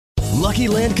Lucky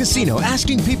Land Casino,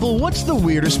 asking people, what's the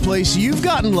weirdest place you've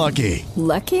gotten lucky?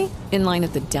 Lucky? In line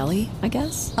at the deli, I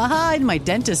guess? Aha, in my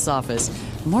dentist's office.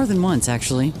 More than once,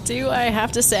 actually. Do I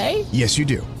have to say? Yes, you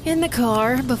do. In the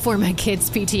car before my kids'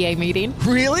 PTA meeting.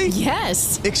 Really?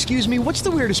 Yes. Excuse me, what's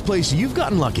the weirdest place you've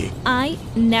gotten lucky? I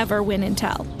never win and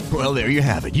tell. Well, there you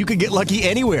have it. You can get lucky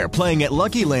anywhere, playing at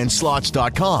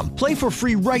LuckyLandSlots.com. Play for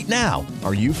free right now.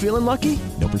 Are you feeling lucky?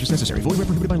 No purchase necessary. Void where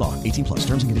prohibited by law. 18 plus.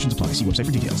 Terms and conditions apply. See website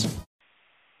for details.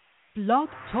 Blog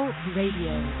Talk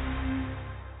Radio.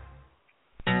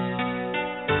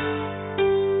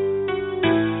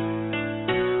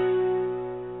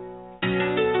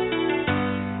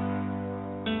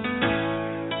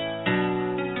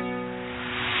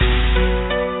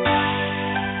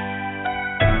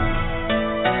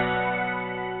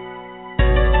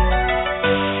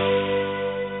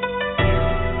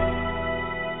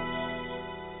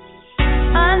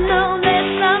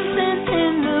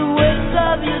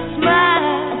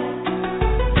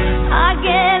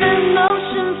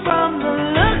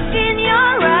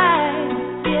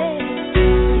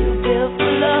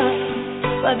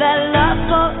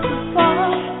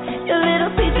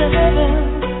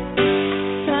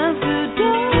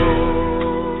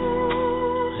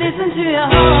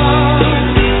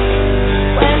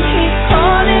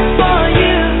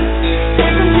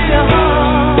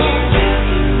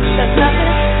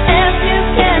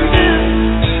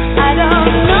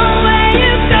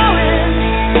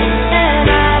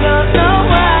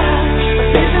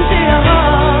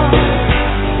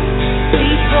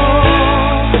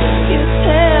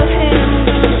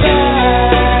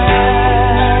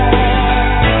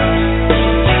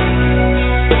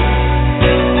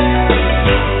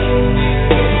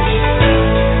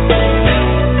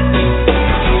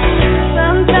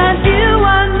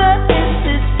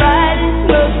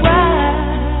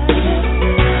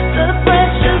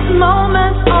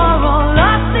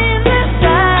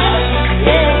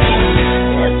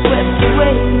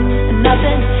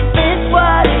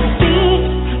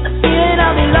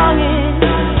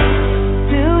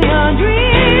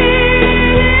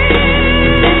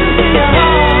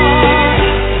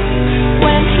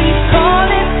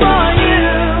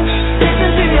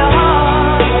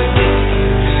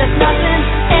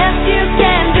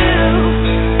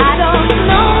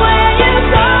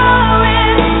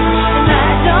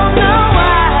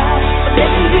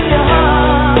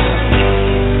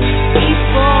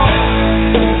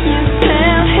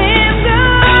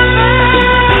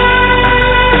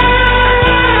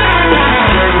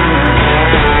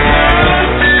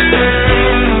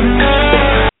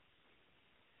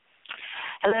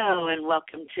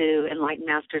 Welcome to Enlighten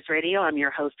Masters Radio. I'm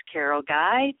your host, Carol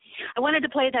Guy. I wanted to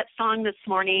play that song this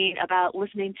morning about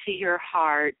listening to your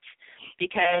heart,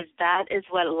 because that is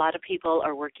what a lot of people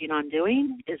are working on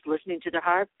doing, is listening to their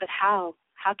heart. But how?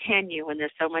 How can you when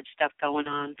there's so much stuff going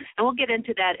on? And we'll get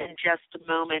into that in just a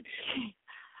moment.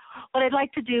 What I'd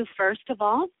like to do, first of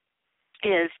all,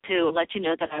 is to let you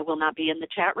know that I will not be in the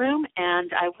chat room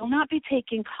and I will not be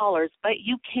taking callers, but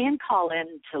you can call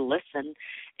in to listen.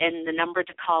 And the number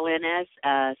to call in is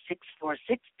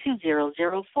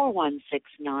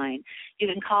 646-200-4169. You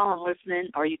can call and listen in,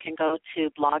 or you can go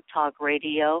to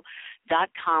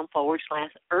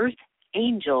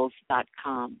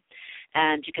blogtalkradio.com/earthangels.com,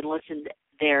 and you can listen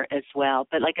there as well.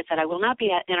 But like I said, I will not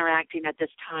be interacting at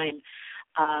this time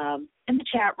in the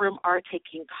chat room or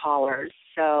taking callers.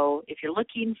 So if you're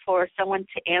looking for someone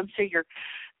to answer your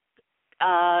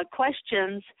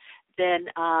questions, then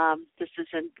I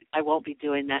won't be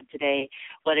doing that today.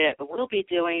 What it will be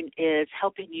doing is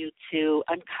helping you to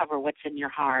uncover what's in your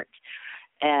heart.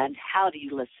 And how do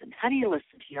you listen? How do you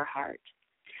listen to your heart?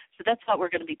 So that's what we're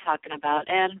going to be talking about.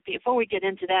 And before we get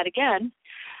into that again,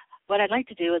 what I'd like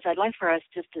to do is I'd like for us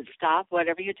just to stop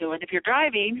whatever you're doing. If you're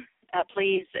driving,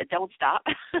 please don't stop.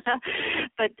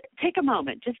 But take a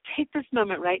moment. Just take this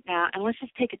moment right now, and let's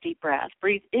just take a deep breath.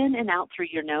 Breathe in and out through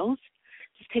your nose.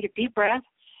 Just take a deep breath.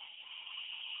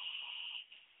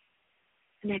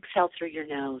 And exhale through your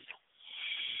nose.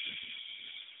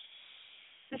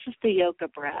 This is the yoga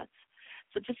breath.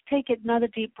 So just take another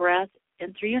deep breath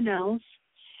in through your nose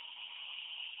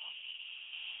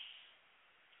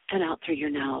and out through your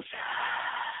nose.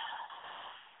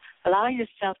 Allow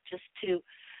yourself just to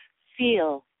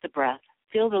feel the breath.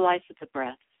 Feel the life of the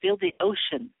breath. Feel the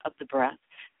ocean of the breath.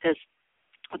 Because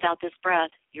without this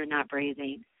breath, you're not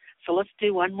breathing. So let's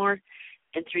do one more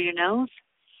in through your nose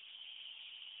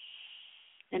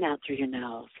and out through your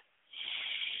nose.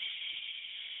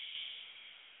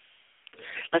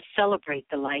 Let's celebrate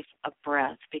the life of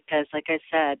breath, because like I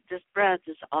said, this breath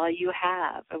is all you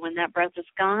have. And when that breath is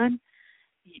gone,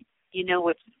 you know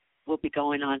what will be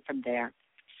going on from there.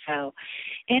 So,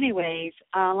 anyways,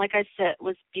 like I said,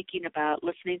 was speaking about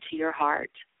listening to your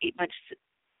heart. Much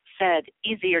said,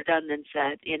 easier done than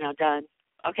said, done.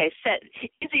 Okay,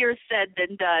 easier said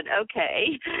than done,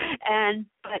 okay.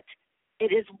 But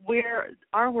it is where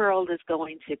our world is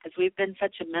going to, because we've been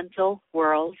such a mental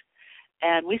world,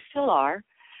 and we still are,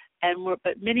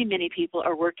 but many, many people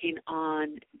are working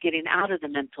on getting out of the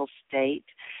mental state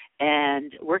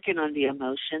and working on the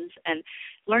emotions and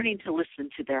learning to listen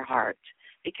to their heart,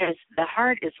 because the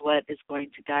heart is what is going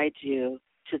to guide you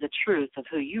to the truth of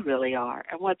who you really are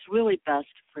and what's really best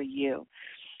for you.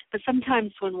 But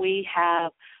sometimes when we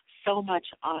have so much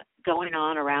going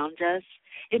on around us,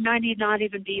 it might not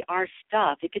even be our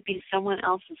stuff. It could be someone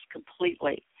else's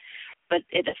completely, but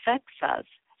it affects us.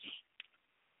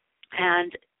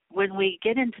 And when we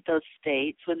get into those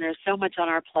states, when there's so much on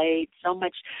our plate, so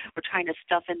much we're trying to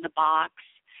stuff in the box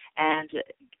and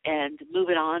move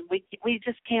it on, we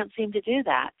just can't seem to do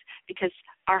that, because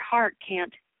our heart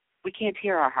we can't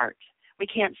hear our heart. We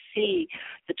can't see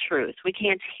the truth. We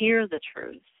can't hear the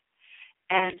truth.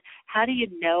 And how do you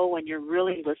know when you're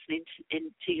really listening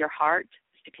into your heart?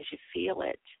 It's because you feel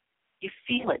it. You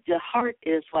feel it. The heart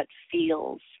is what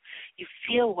feels. You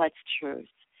feel what's truth.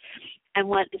 And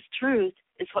what is truth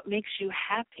is what makes you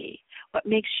happy, what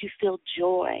makes you feel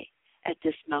joy at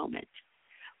this moment.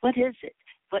 What is it?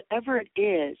 Whatever it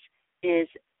is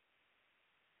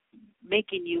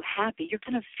making you happy. You're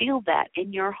going to feel that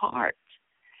in your heart.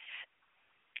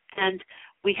 And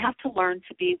we have to learn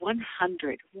to be 100%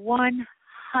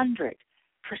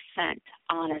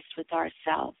 honest with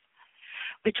ourselves.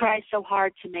 We try so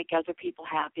hard to make other people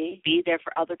happy, be there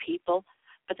for other people,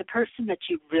 but the person that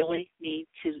you really need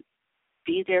to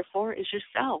be there for is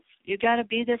yourself. You got to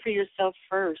be there for yourself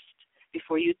first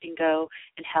before you can go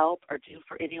and help or do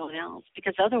for anyone else,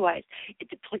 because otherwise it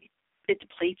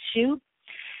depletes you.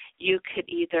 You could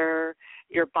either,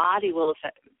 your body will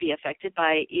be affected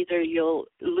by either you'll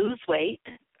lose weight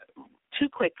too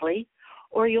quickly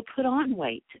or you'll put on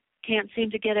weight. Can't seem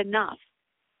to get enough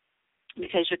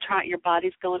because your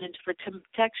body's going into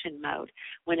protection mode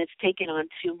when it's taking on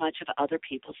too much of other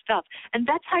people's stuff. And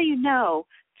that's how you know,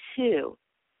 too,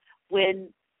 when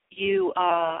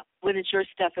it's your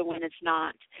stuff and when it's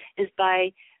not, is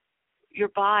by your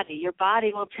body. Your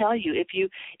body will tell you if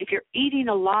you're eating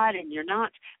a lot and you're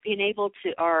not being able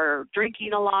to, or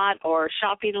drinking a lot or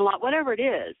shopping a lot, whatever it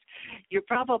is, you're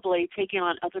probably taking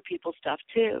on other people's stuff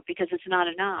too, because it's not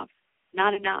enough.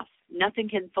 Not enough. Nothing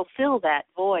can fulfill that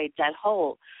void, that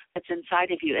hole that's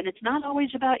inside of you. And it's not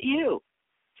always about you.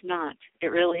 It's not. It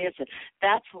really isn't.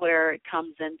 That's where it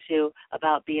comes into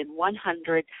about being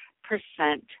 100%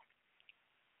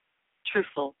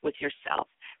 truthful with yourself,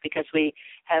 because we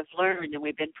have learned and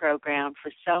we've been programmed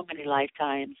for so many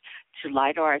lifetimes to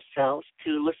lie to ourselves,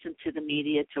 to listen to the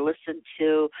media, to listen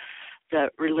to the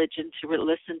religion, to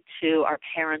listen to our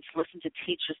parents, listen to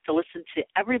teachers, to listen to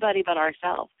everybody but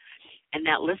ourselves. And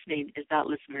that listening is about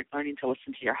learning to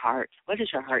listen to your heart. What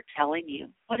is your heart telling you?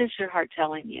 What is your heart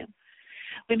telling you?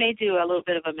 We may do a little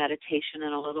bit of a meditation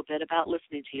and a little bit about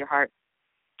listening to your heart.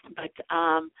 But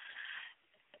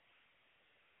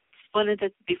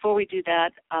before we do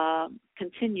that,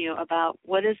 continue about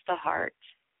what is the heart,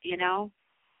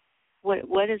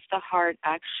 What is the heart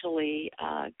actually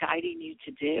guiding you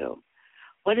to do?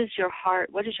 What is your heart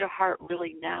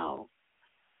really know?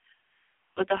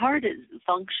 What the heart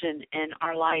function in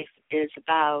our life is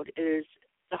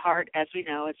the heart, as we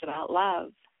know, it's about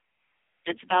love.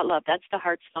 It's about love. That's the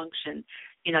heart's function.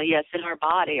 Yes, in our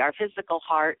body, our physical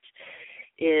heart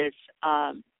is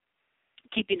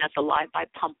keeping us alive by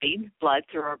pumping blood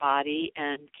through our body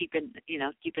and keeping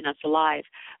us alive.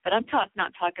 But I'm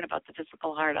not talking about the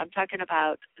physical heart. I'm talking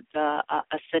about the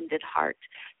ascended heart,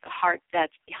 the heart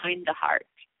that's behind the heart,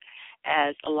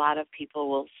 as a lot of people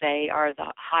will say, or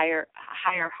the higher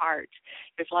heart.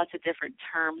 There's lots of different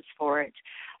terms for it,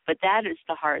 but that is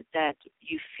the heart that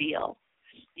you feel.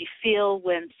 You feel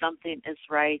when something is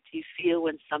right. You feel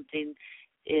when something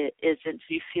isn't.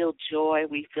 You feel joy.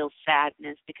 We feel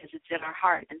sadness because it's in our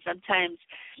heart. And sometimes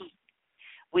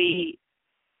we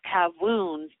have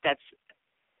wounds that's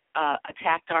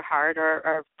attacked our heart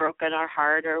or broken our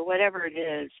heart or whatever it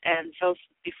is. And so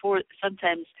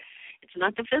sometimes it's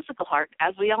not the physical heart.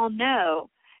 As we all know,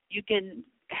 you can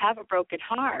have a broken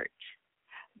heart,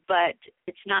 but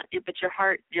it's not. But your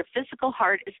physical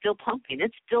heart is still pumping.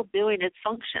 It's still doing its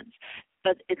functions.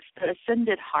 But it's the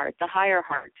ascended heart, the higher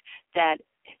heart, that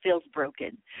feels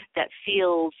broken, that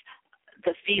feels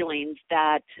the feelings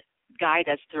that guide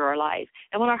us through our life.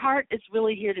 And what our heart is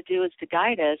really here to do is to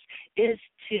guide us, is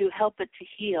to help it to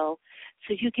heal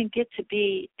so you can get to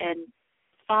be and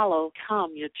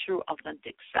come your true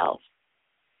authentic self.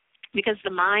 Because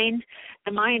the mind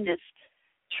is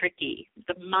tricky.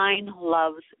 The mind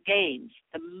loves games.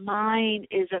 The mind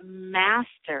is a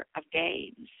master of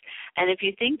games. And if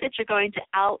you think that you're going to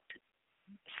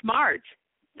outsmart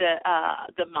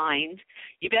the mind,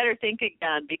 you better think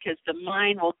again, because the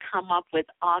mind will come up with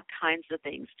all kinds of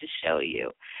things to show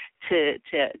you, to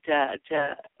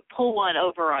pull one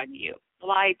over on you,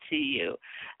 lie to you,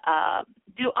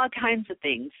 do all kinds of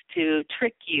things to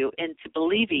trick you into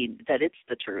believing that it's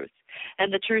the truth.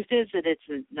 And the truth is that it's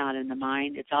not in the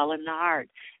mind, it's all in the heart.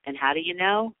 And how do you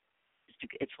know?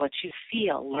 It's what you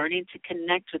feel, learning to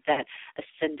connect with that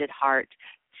ascended heart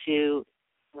to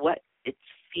what it's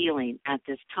feeling at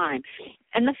this time.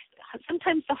 And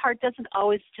sometimes the heart doesn't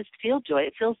always just feel joy.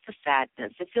 It feels the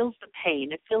sadness. It feels the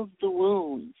pain. It feels the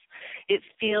wounds. It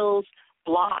feels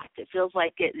blocked. It feels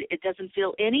like it doesn't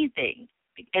feel anything.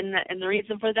 And the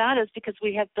reason for that is because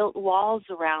we have built walls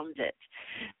around it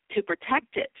to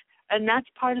protect it. And that's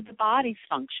part of the body's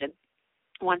function,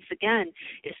 once again,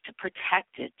 is to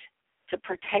protect it, to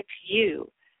protect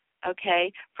you,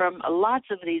 okay, from lots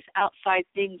of these outside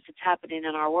things that's happening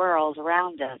in our world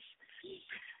around us.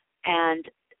 And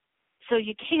so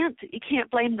you can't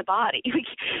blame the body.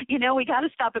 We got to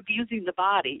stop abusing the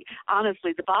body.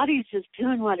 Honestly, the body's just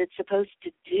doing what it's supposed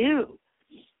to do.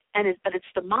 But it's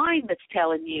the mind that's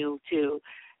telling you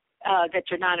that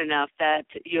you're not enough, that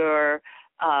you're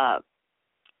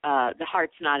the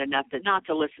heart's not enough, that not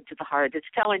to listen to the heart. It's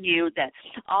telling you that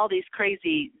all these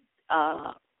crazy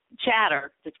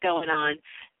chatter that's going on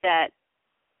that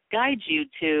guides you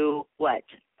to what?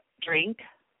 Drink,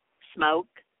 smoke,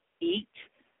 eat,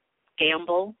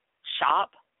 gamble,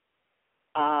 shop,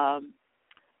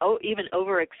 even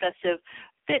over excessive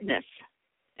fitness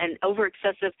and over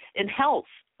excessive in health.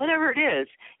 Whatever it is,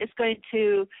 it's going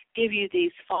to give you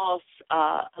these false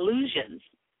illusions.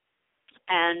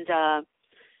 And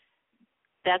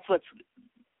that's what's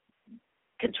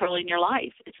controlling your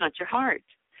life. It's not your heart.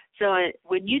 So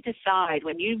when you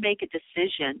make a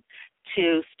decision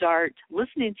to start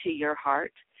listening to your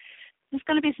heart, there's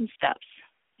going to be some steps.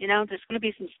 There's going to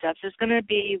be some steps. There's going to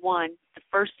be the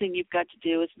first thing you've got to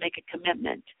do is make a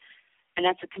commitment. And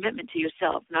that's a commitment to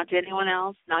yourself, not to anyone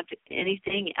else, not to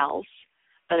anything else,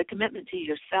 but a commitment to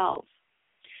yourself.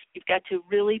 You've got to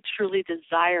really, truly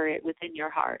desire it within your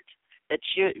heart, that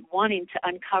you're wanting to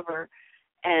uncover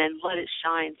and let it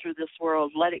shine through this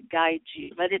world. Let it guide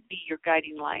you. Let it be your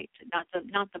guiding light, not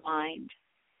the mind.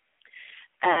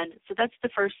 And so that's the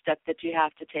first step that you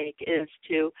have to take, is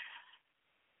to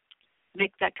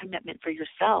make that commitment for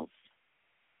yourself.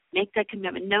 Make that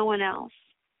commitment, no one else.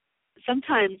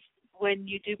 Sometimes when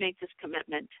you do make this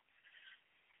commitment,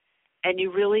 and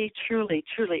you really, truly,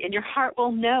 truly, and your heart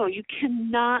will know, you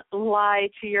cannot lie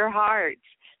to your heart.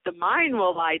 The mind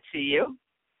will lie to you.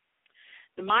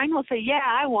 The mind will say, yeah,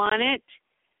 I want it.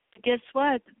 But guess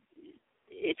what?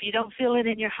 If you don't feel it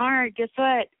in your heart, guess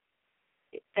what?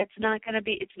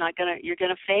 You're going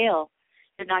to fail.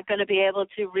 You're not going to be able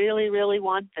to really, really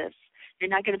want this. You're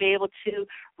not going to be able to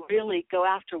really go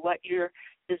after what your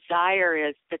desire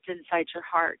is that's inside your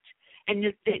heart.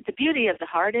 And the beauty of the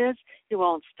heart is it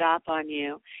won't stop on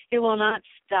you. It will not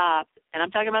stop. And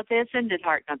I'm talking about the ascended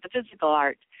heart, not the physical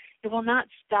heart. It will not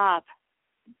stop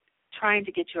trying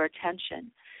to get your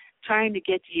attention, trying to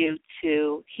get you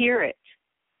to hear it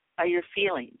by your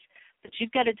feelings. But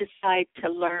you've got to decide to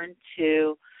learn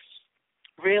to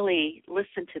really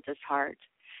listen to this heart.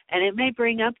 And it may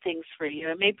bring up things for you.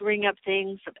 It may bring up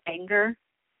things of anger,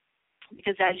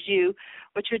 because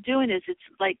what you're doing is it's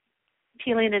like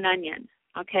peeling an onion,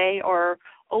 okay, or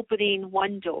opening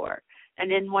one door. And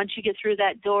then once you get through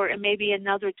that door, it may be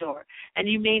another door. And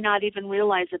you may not even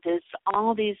realize that there's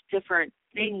all these different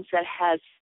things that has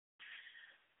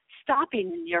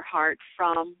stopping your heart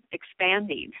from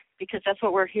expanding, because that's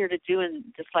what we're here to do in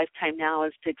this lifetime now,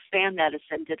 is to expand that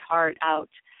ascended heart out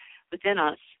within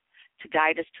us, to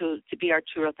guide us to be our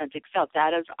true authentic self.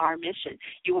 That is our mission.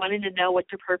 You wanting to know what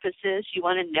your purpose is? You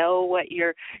want to know what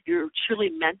you're truly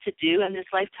meant to do in this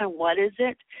lifetime? What is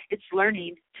it? It's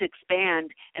learning to expand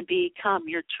and become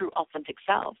your true authentic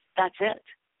self. That's it.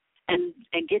 And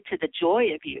get to the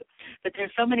joy of you. But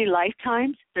there's so many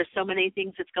lifetimes, there's so many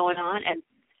things that's going on, and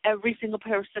every single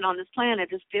person on this planet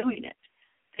is doing it.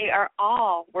 They are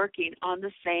all working on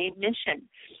the same mission,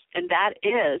 and that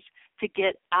is to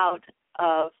get out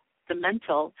of the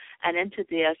mental and into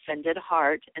the ascended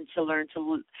heart, and to learn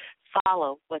to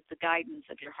follow what the guidance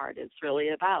of your heart is really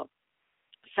about.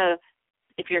 So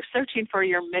if you're searching for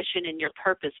your mission and your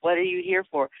purpose, what are you here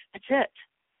for? That's it.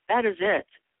 That is it.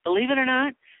 Believe it or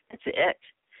not, That's it.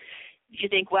 You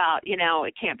think, well,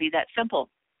 it can't be that simple.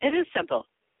 It is simple.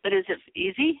 But is it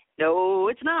easy? No,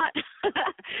 it's not.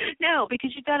 No,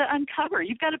 because you've got to uncover.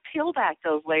 You've got to peel back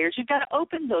those layers. You've got to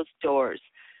open those doors.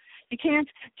 You can't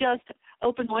just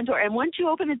open one door. And once you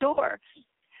open a door,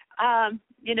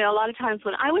 a lot of times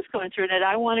when I was going through it,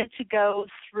 I wanted to go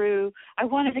through, I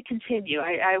wanted to continue.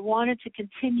 I wanted to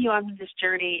continue on this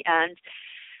journey, and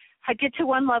I'd get to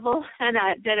one level, and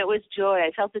then it was joy.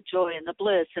 I felt the joy and the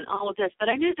bliss and all of this, but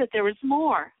I knew that there was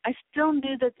more. I still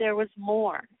knew that there was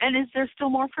more. And is there still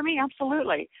more for me?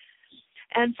 Absolutely.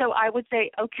 And so I would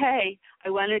say, okay, I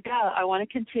want to go. I want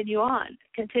to continue on.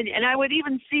 And I would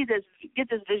even get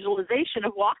this visualization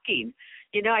of walking.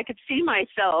 I could see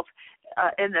myself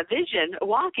in the vision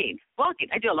walking.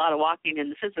 I do a lot of walking in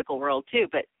the physical world too,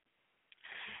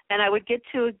 and I would get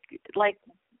to,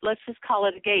 let's just call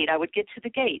it a gate. I would get to the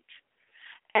gate,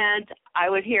 and I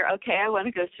would hear, okay, I want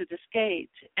to go through this gate.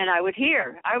 And I would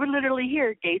literally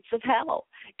hear gates of hell.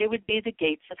 It would be the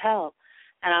gates of hell.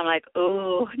 And I'm like,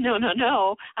 oh,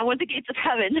 no. I want the gates of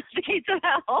heaven, the gates of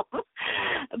hell.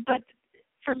 But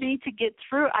for me to get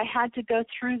through, I had to go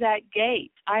through that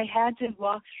gate. I had to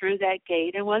walk through that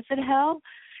gate. And was it hell?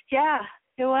 Yeah,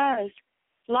 it was.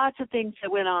 Lots of things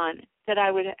that went on that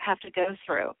I would have to go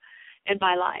through in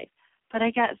my life. But I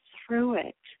got through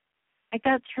it.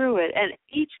 And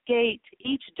each gate,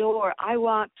 each door I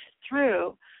walked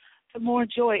through, the more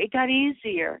joy. It got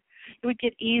easier. It would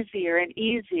get easier and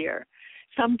easier.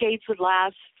 Some gates would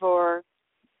last for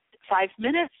 5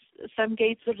 minutes. Some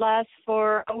gates would last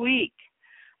for a week,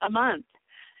 a month.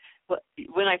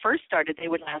 When I first started, they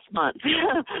would last months,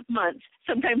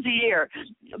 sometimes a year.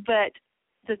 But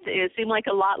it seemed like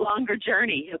a lot longer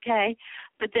journey, okay?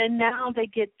 But then now they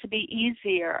get to be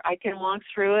easier. I can walk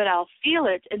through it. I'll feel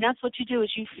it. And that's what you do,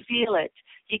 is you feel it.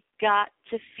 You got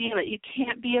to feel it. You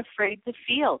can't be afraid to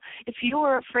feel. If you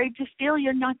are afraid to feel,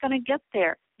 you're not going to get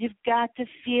there. You've got to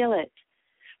feel it.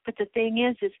 But the thing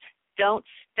is don't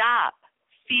stop.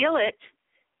 Feel it,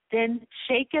 then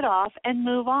shake it off and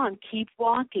move on. Keep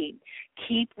walking.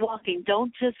 Keep walking.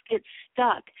 Don't just get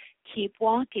stuck. Keep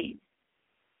walking.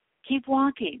 Keep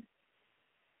walking.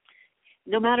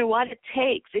 No matter what it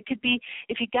takes. It could be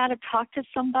if you got to talk to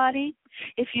somebody,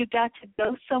 if you got to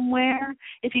go somewhere,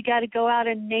 if you got to go out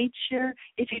in nature,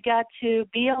 if you got to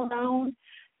be alone,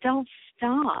 don't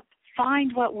stop.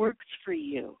 Find what works for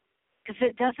you. Because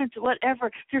it doesn't, whatever,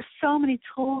 there's so many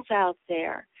tools out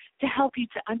there to help you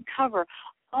to uncover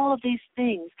all of these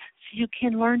things so you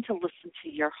can learn to listen to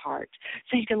your heart,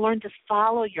 so you can learn to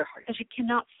follow your heart, because you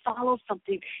cannot follow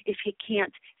something if you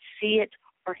can't see it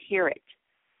or hear it.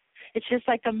 It's just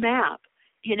like a map,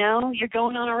 you're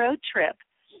going on a road trip,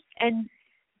 and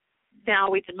now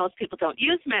most people don't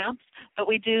use maps, but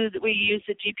we use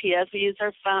the GPS, we use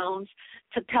our phones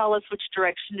to tell us which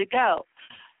direction to go.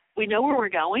 We know where we're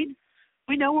going.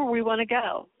 We know where we want to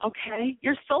go, okay?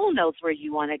 Your soul knows where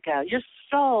you want to go. Your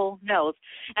soul knows.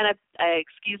 And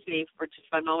excuse me for just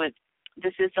one moment.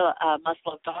 This is a Must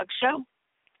Love Dog show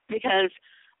because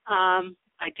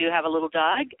I do have a little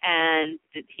dog, and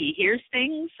he hears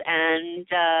things, and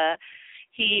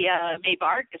he may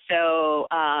bark. So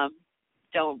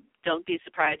don't be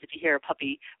surprised if you hear a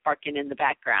puppy barking in the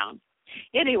background.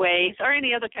 Anyways, or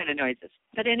any other kind of noises.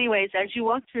 But anyways, as you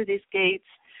walk through these gates,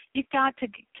 you've got to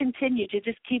continue to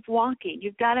just keep walking.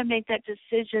 You've got to make that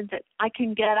decision that I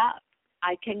can get up.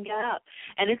 I can get up.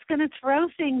 And it's going to throw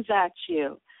things at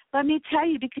you. Let me tell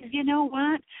you, because you know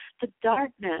what? The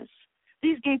darkness,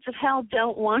 these gates of hell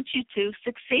don't want you to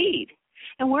succeed.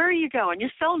 And where are you going?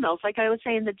 Your soul knows, like I was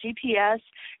saying, the GPS,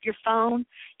 your phone,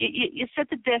 you set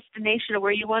the destination of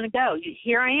where you want to go.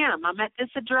 Here I am. I'm at this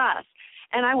address,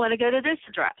 and I want to go to this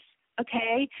address.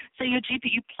 Okay? So your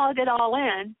GPS, you plug it all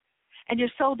in, and your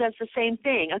soul does the same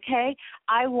thing, okay?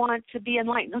 I want to be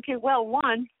enlightened. Okay, well,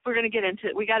 one, we're going to get into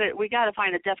it. We got to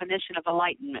find a definition of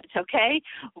enlightenment, okay?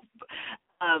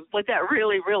 What that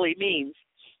really, really means.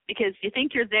 Because you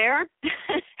think you're there,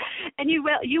 and you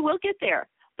will get there,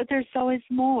 but there's always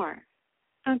more,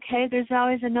 okay? There's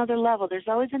always another level. There's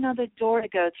always another door to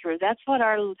go through. That's what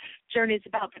our journey is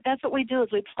about. But that's what we do is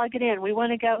we plug it in. We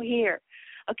want to go here.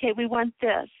 Okay, we want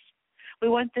this. We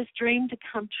want this dream to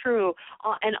come true,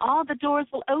 and all the doors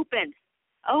will open.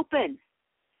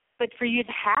 But for you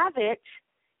to have it,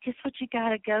 guess what you got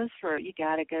to go through? You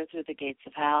got to go through the gates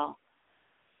of hell.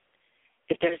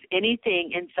 If there's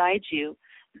anything inside you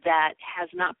that has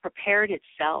not prepared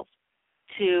itself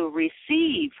to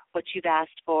receive what you've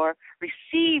asked for,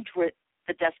 received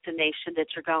the destination that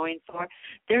you're going for,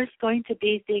 there's going to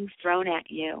be things thrown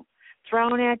at you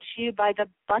by the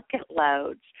bucket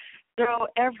loads. throw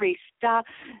every stuff.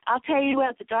 I'll tell you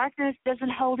what, the darkness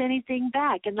doesn't hold anything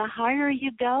back. And the higher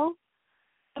you go,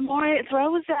 the more it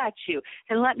throws at you.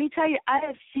 And let me tell you, I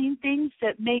have seen things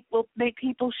that will make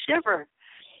people shiver.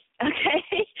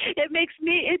 Okay?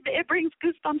 It brings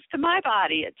goosebumps to my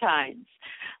body at times.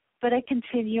 But I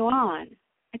continue on.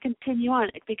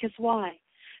 Because why?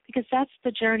 Because that's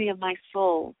the journey of my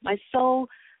soul. My soul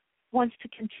wants to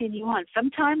continue on.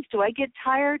 Sometimes do I get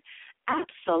tired?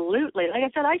 Absolutely. Like I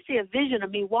said, I see a vision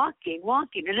of me walking.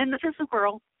 And in the physical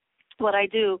world, what I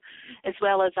do as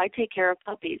well as I take care of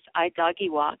puppies. I doggy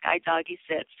walk. I doggy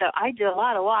sit. So I do a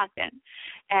lot of walking.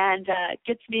 And it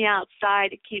gets me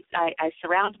outside. I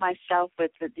surround myself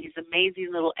with these amazing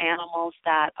little animals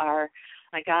that are,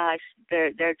 my gosh,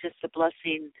 they're just a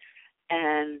blessing,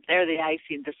 and they're the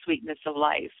icing, the sweetness of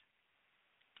life.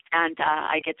 And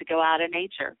I get to go out in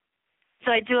nature.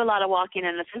 So I do a lot of walking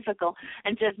in the physical.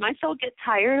 And does my soul get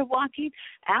tired of walking?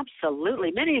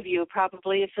 Absolutely. Many of you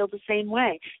probably feel the same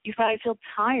way. You probably feel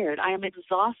tired. I am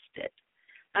exhausted,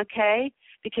 okay,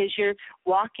 because you're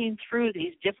walking through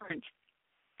these different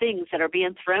things that are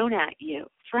being thrown at you.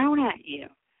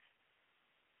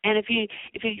 And if you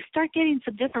start getting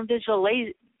some different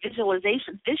visualizations,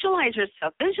 visualize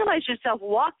yourself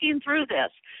walking through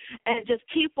this, and just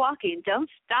keep walking. Don't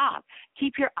stop.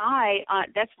 Keep your eye on,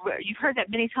 that's where you've heard that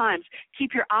many times.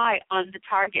 Keep your eye on the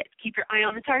target.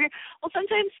 Well,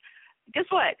 sometimes, guess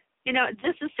what?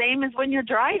 Just the same as when you're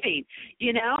driving.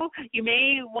 You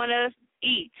may want to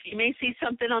eat. You may see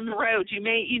something on the road. You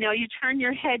may, you turn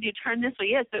your head, you turn this way.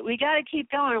 Yes, but we got to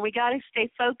keep going. We got to stay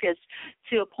focused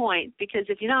to a point, because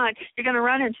if you're not, you're going to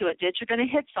run into a ditch. You're going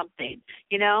to hit something.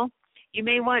 You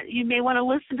may want to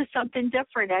listen to something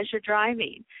different as you're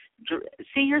driving.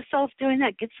 See yourself doing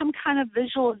that. Get some kind of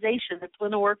visualization that's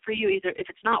going to work for you. Either if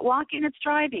it's not walking, it's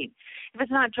driving. If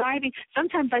it's not driving,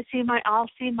 sometimes I'll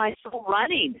see my soul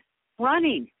running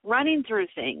through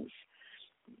things,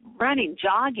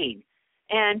 jogging.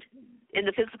 And in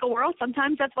the physical world,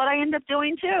 sometimes that's what I end up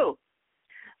doing too.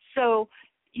 So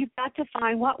you've got to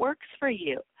find what works for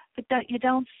you, but you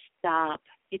don't stop.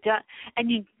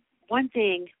 One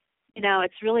thing,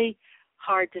 it's really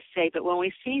hard to say, but when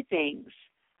we see things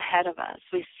ahead of us,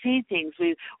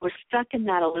 we're stuck in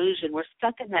that illusion, we're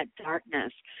stuck in that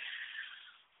darkness.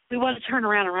 We want to turn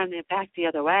around and run back the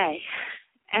other way.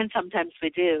 And sometimes we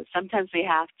do. Sometimes we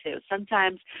have to.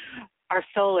 Sometimes our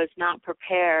soul is not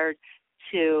prepared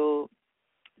to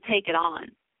take it on,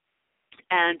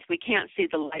 and we can't see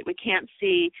the light, we can't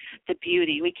see the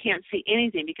beauty, we can't see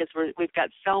anything because we've got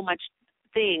so much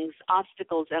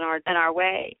obstacles in our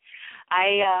way.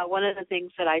 One of the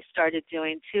things that I started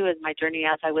doing too in my journey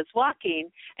as I was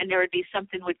walking, and there would be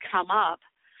something would come up,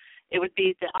 it would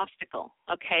be the obstacle,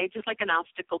 okay? Just like an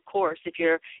obstacle course. If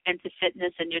you're into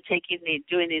fitness and you're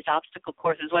doing these obstacle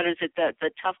courses, what is it,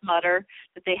 the Tough Mudder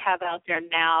that they have out there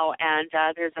now, and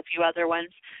there's a few other ones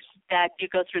that you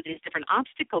go through these different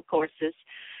obstacle courses.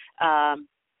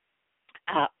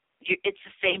 It's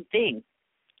the same thing.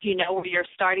 You know where you're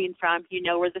starting from, you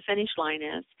know where the finish line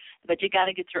is, but you got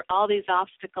to get through all these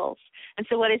obstacles. And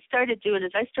so what I started doing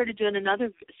is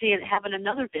having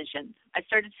another vision. I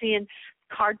started seeing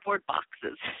cardboard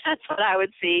boxes. That's what I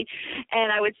would see.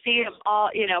 And I would see them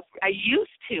all, I used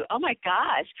to. Oh, my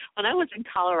gosh. When I was in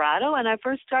Colorado and I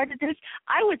first started this,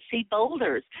 I would see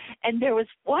boulders. And there was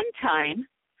one time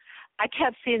I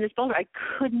kept seeing this boulder. I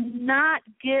could not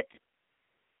get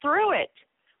through it.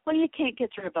 Well, you can't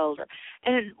get through a boulder.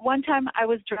 And one time I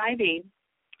was driving,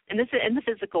 and this is in the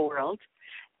physical world,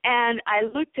 and I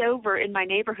looked over in my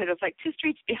neighborhood. It was like 2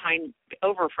 streets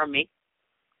over from me.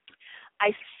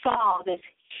 I saw this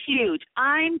huge,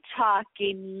 I'm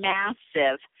talking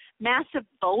massive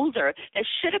boulder that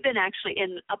should have been actually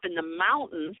up in the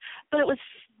mountains, but it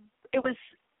was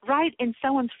right in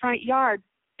someone's front yard,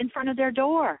 in front of their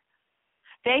door.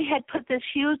 They had put this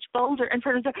huge boulder in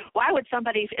front of them. Why would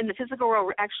somebody in the physical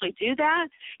world actually do that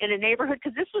in a neighborhood?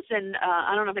 Because this was in,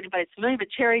 I don't know if anybody's familiar, but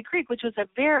Cherry Creek, which was a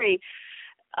very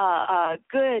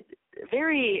good,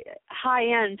 very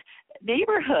high-end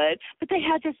neighborhood, but they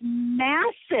had this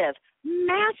massive,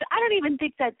 I don't even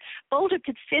think that boulder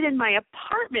could fit in my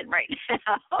apartment right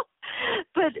now,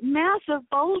 but massive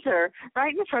boulder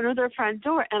right in front of their front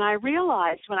door. And I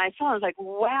realized when I saw it, I was like,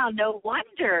 wow, no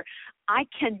wonder I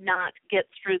cannot get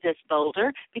through this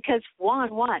boulder because,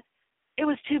 it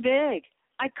was too big.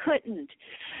 I couldn't.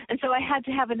 And so I had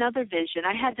to have another vision.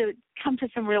 I had to come to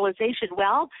some realization.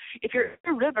 Well, if you're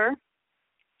in a river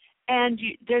and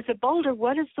there's a boulder,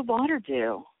 what does the water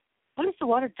do? Does the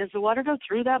water go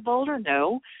through that boulder?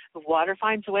 No. The water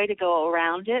finds a way to go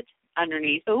around it,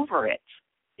 underneath, over it.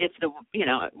 If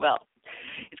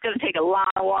it's going to take a lot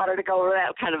of water to go over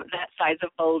that size of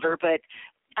boulder, but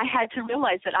I had to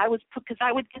realize that because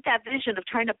I would get that vision of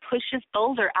trying to push this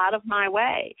boulder out of my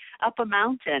way up a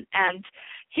mountain. And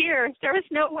here, there was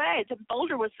no way. The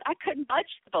boulder I couldn't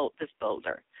budge this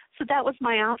boulder. So that was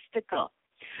my obstacle.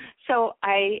 So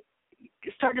I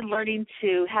started learning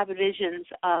to have visions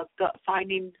of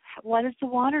finding, what does the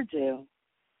water do?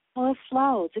 Well, it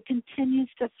flows. It continues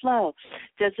to flow.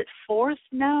 Does it force?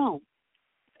 No.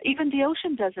 Even the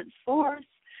ocean doesn't force.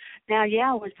 Now,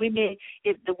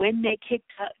 if the wind may kick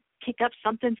up,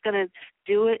 something's going to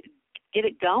do it, get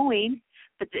it going.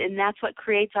 And that's what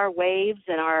creates our waves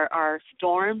and our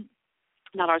storm,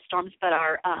 not our storms, but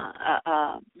our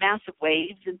massive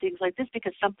waves and things like this,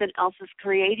 because something else is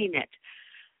creating it.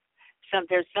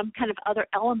 There's some kind of other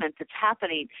element that's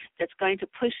happening that's going to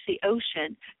push the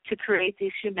ocean to create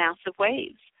these massive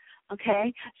waves.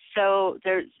 Okay, so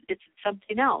it's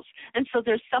something else. And so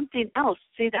there's something else.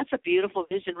 See, that's a beautiful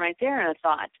vision right there, and a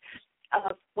thought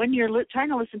of when you're trying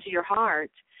to listen to your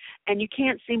heart and you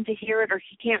can't seem to hear it, or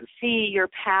you can't see your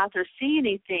path or see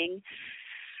anything,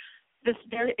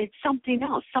 it's something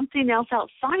else. Something else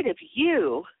outside of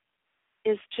you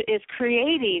is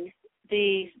creating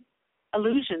these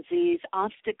illusions, these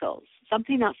obstacles,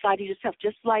 something outside of yourself,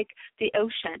 just like the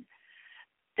ocean.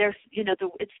 There's,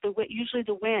 it's usually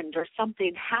the wind or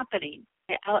something happening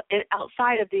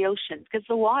outside of the ocean, because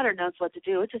the water knows what to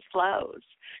do. It just flows.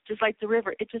 Just like the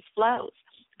river, it just flows.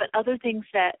 But other things,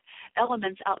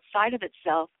 elements outside of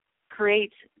itself,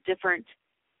 create different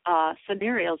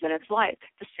scenarios in its life.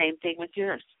 The same thing with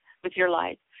your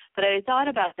life. But I thought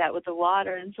about that with the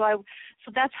water, and so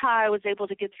that's how I was able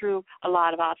to get through a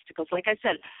lot of obstacles. Like I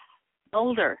said,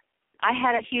 boulder. I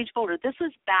had a huge boulder. This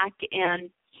was back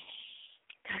in,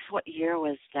 gosh, what year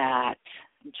was that?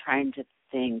 I'm trying to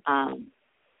think.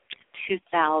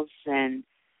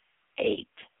 2008.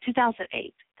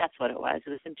 2008. That's what it was. It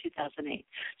was in 2008.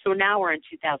 So now we're in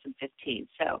 2015.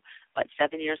 So,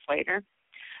 7 years later?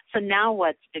 So now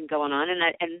what's been going on, and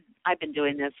I've been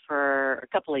doing this for a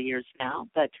couple of years now,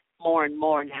 but more and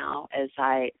more now,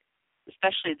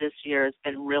 especially this year, has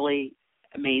been really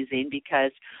amazing,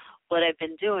 because what I've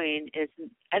been doing is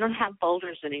I don't have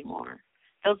boulders anymore.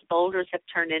 Those boulders have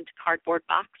turned into cardboard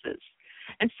boxes,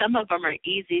 and some of them are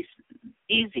easy.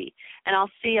 And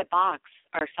I'll see a box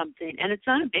or something, and it's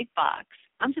not a big box.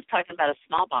 I'm just talking about a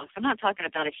small box. I'm not talking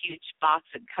about a huge box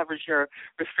that covers your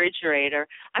refrigerator.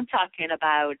 I'm talking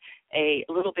about a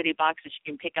little bitty box that you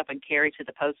can pick up and carry to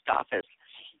the post office.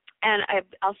 And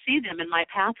I'll see them in my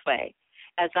pathway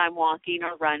as I'm walking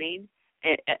or running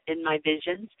in my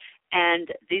visions.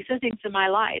 And these are things in my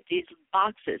life, these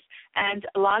boxes. And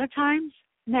a lot of times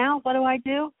now, what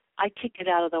do? I kick it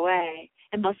out of the way.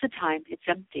 And most of the time, it's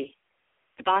empty.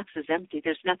 The box is empty.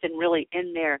 There's nothing really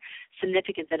in there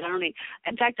significant that I don't need.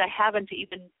 In fact, I haven't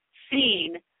even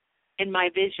seen in my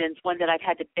visions one that I've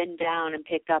had to bend down and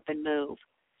pick up and move.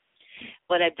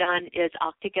 What I've done is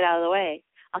I'll kick it out of the way.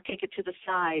 I'll kick it to the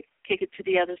side, kick it to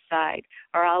the other side,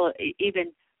 or I'll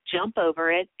even jump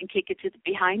over it and kick it to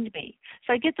behind me.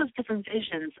 So I get those different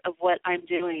visions of what I'm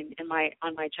doing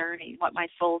on my journey, what my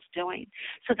soul's doing.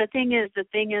 So the thing is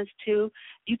too,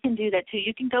 you can do that too.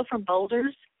 You can go from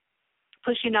boulders,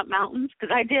 pushing up mountains,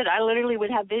 because I literally would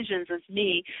have visions as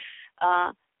me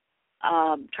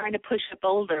trying to push a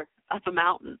boulder up a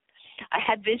mountain. I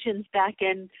had visions back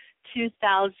in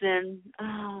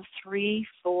 2003,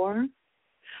 4,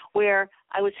 where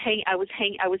I was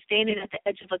standing at the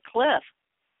edge of a cliff,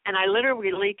 and I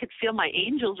literally could feel my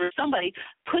angels or somebody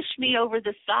push me over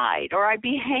the side, or I'd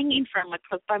be hanging from a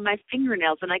cliff by my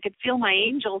fingernails, and I could feel my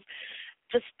angels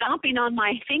just stomping on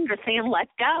my finger saying, let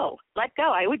go, let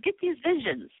go. I would get these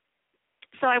visions.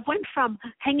 So I went from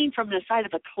hanging from the side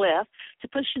of a cliff to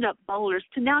pushing up boulders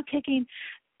to now kicking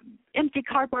empty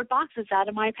cardboard boxes out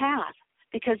of my path,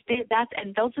 because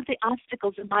those are the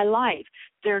obstacles in my life.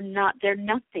 They're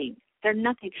nothing. They're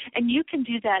nothing. And you can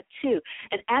do that too.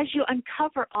 And as you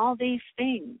uncover all these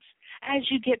things, as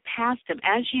you get past them,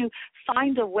 as you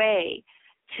find a way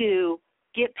to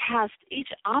get past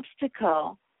each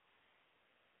obstacle,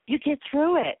 you get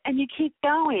through it and you keep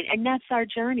going. And that's our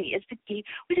journey, we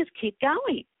just keep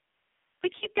going. We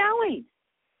keep going,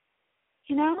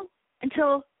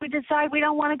 until we decide we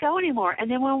don't want to go anymore. And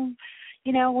then when,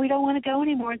 we don't want to go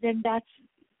anymore, then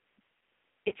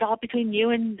it's all between you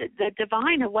and the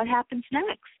divine of what happens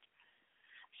next.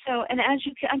 So, and as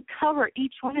you uncover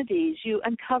each one of these, you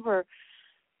uncover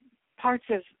parts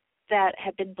of that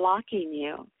have been blocking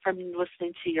you from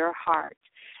listening to your heart.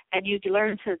 And you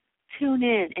learn to tune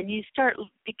in, and you start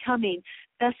becoming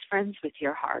best friends with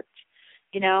your heart.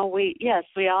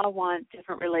 We all want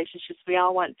different relationships.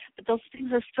 But those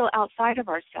things are still outside of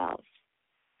ourselves.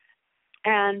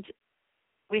 And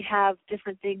we have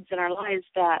different things in our lives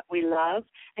that we love,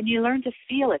 and you learn to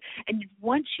feel it. And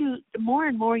the more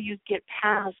and more you get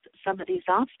past some of these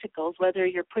obstacles, whether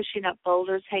you're pushing up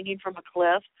boulders, hanging from a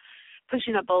cliff,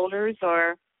 pushing up boulders,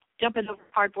 or jumping over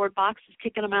cardboard boxes,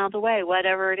 kicking them out of the way,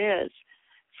 whatever it is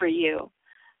for you,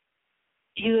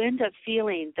 you end up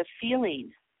feeling the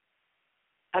feeling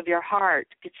of your heart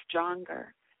gets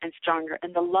stronger and stronger,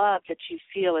 and the love that you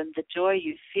feel and the joy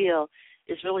you feel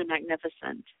is really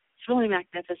magnificent. It's really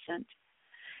magnificent,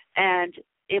 and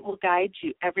it will guide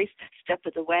you every step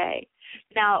of the way.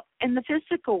 Now, in the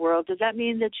physical world, does that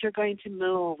mean that you're going to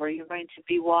move, or you're going to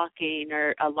be walking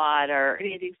or a lot, or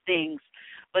any of these things,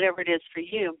 whatever it is for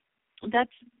you?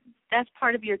 That's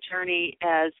part of your journey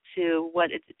as to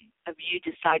what it's of you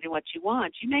deciding what you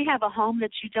want. You may have a home that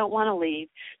you don't want to leave,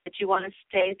 that you want to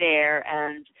stay there,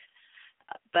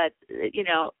 but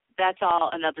that's all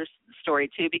another story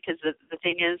too, because the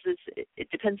thing is it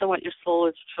depends on what your soul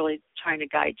is really trying to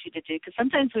guide you to do. Because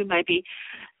sometimes we might be,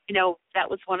 that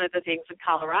was one of the things in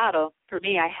Colorado. For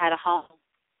me, I had a home,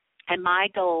 and my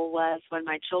goal was when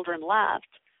my children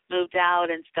moved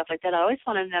out and stuff like that, I always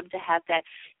wanted them to have that,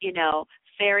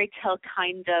 fairy tale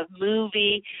kind of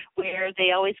movie where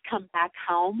they always come back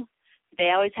home. They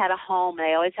always had a home.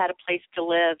 They always had a place to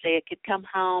live. They could come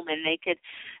home and they could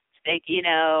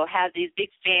have these big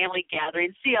family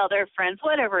gatherings, see all their friends,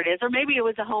 whatever it is. Or maybe it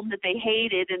was a home that they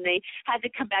hated and they had to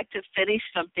come back to finish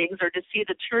some things or to see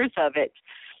the truth of it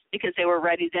because they were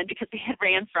ready then, because they had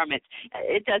ran from it.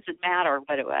 It doesn't matter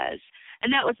what it was.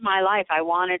 And that was my life. I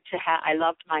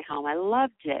loved my home. I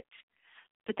loved it.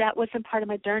 But that wasn't part of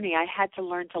my journey. I had to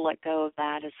learn to let go of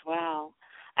that as well.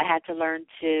 I had to learn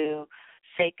to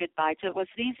say goodbye to it. Was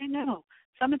it easy? No.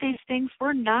 Some of these things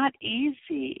were not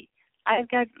easy. I've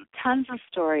got tons of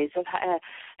stories of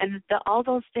all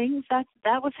those things that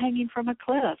was hanging from a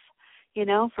cliff.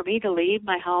 For me to leave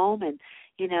my home and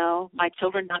my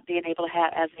children not being able to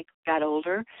have, as they got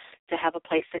older, to have a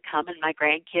place to come, and my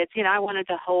grandkids. I wanted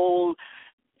the whole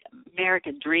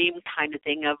American dream kind of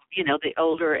thing of the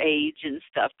older age and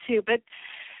stuff too, but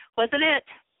wasn't it?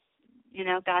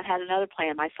 God had another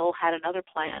plan. My soul had another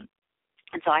plan.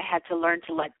 And so I had to learn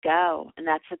to let go. And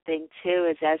that's the thing, too,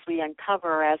 is as we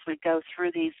uncover, as we go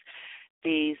through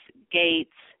these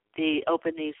gates,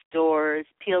 open these doors,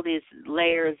 peel these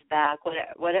layers back,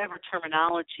 whatever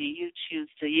terminology you choose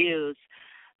to use,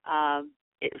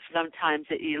 sometimes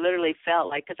you literally felt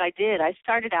like, because I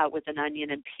started out with an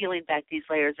onion and peeling back these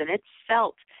layers, and it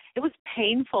was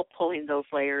painful pulling those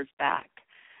layers back.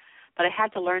 But I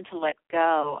had to learn to let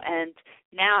go. And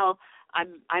now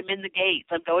I'm in the gates.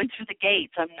 I'm going through the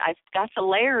gates. I've got the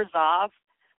layers off.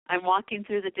 I'm walking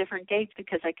through the different gates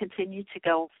because I continue to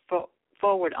go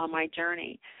forward on my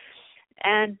journey.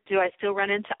 And do I still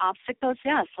run into obstacles?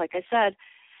 Yes, like I said.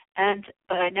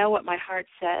 But I know what my heart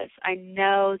says. I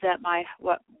know that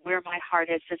where my heart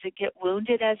is. Does it get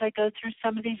wounded as I go through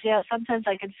some of these? Yeah, sometimes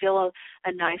I can feel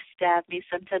a knife stab me.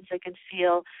 Sometimes I can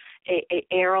feel a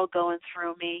arrow going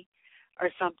through me or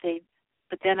something.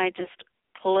 But then I just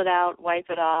pull it out, wipe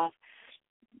it off,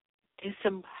 do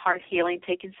some heart healing,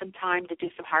 taking some time to do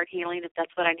some heart healing if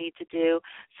that's what I need to do,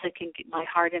 so my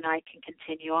heart and I can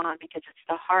continue on, because it's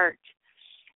the heart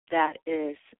that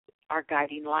is our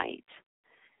guiding light.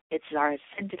 It's our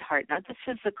ascended heart, not the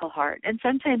physical heart. And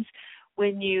sometimes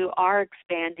when you are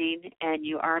expanding and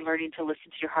you are learning to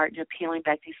listen to your heart and you're peeling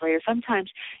back these layers,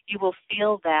 sometimes you will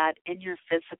feel that in your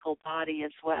physical body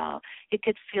as well. You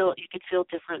could feel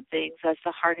different things as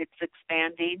the heart is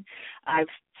expanding. I've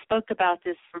spoke about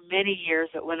this for many years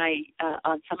when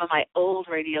on some of my old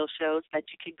radio shows that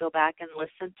you can go back and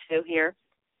listen to here,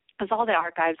 because all the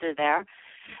archives are there.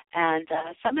 And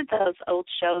some of those old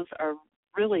shows are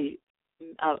really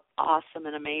awesome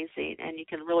and amazing, and you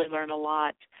can really learn a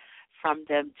lot from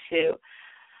them too.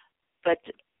 But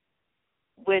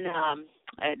when now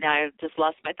I've just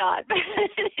lost my thought. But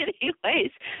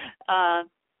anyways,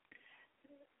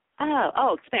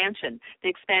 expansion, the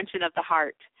expansion of the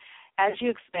heart. As you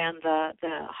expand the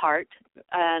heart,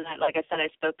 and like I said, I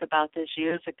spoke about this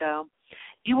years ago,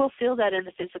 you will feel that in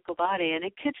the physical body, and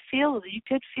you could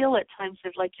feel at times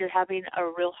like you're having a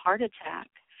real heart attack.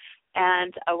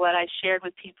 And what I shared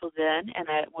with people then, and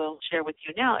I will share with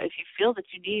you now, if you feel that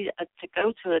you need to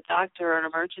go to a doctor or an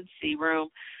emergency room,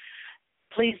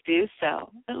 please do so.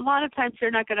 A lot of times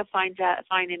they're not going to find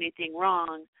anything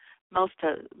wrong most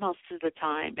of the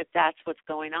time if that's what's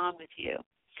going on with you.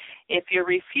 If you're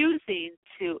refusing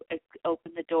to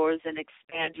open the doors and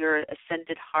expand your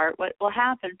ascended heart, what will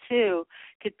happen too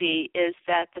is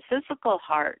that the physical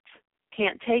heart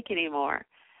can't take anymore.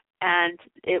 And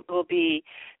it will be,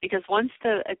 because once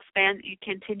you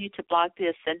continue to block the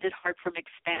ascended heart from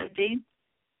expanding,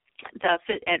 the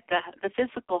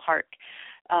physical heart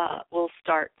will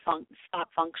stop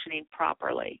functioning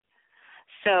properly.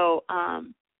 So,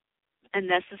 and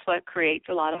this is what creates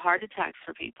a lot of heart attacks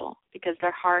for people, because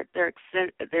their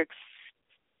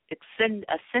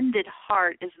ascended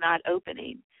heart is not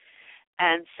opening.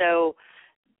 And so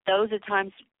those are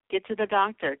times, get to the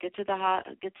doctor, get to the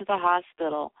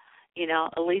hospital,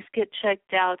 at least get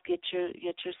checked out, get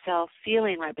yourself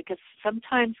feeling right, because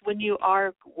sometimes when you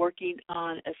are working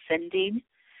on ascending,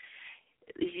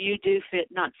 you do fit,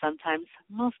 not sometimes,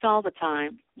 most all the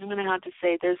time. I'm going to have to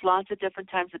say there's lots of different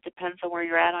times. It depends on where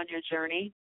you're at on your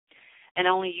journey, and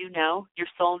only you know, your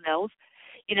soul knows.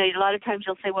 A lot of times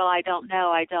you'll say, well, I don't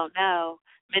know.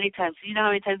 Many times, how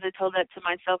many times I told that to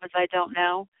myself is I don't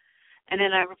know? And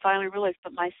then I finally realized,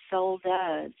 but my soul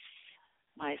does.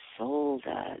 My soul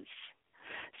does.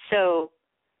 So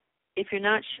if you're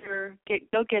not sure,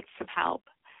 go get some help.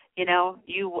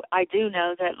 I do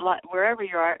know that wherever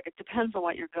you are, it depends on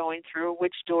what you're going through,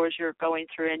 which doors you're going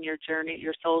through in your journey,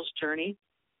 your soul's journey.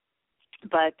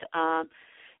 But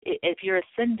if you're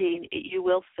ascending, you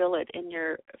will feel it in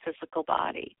your physical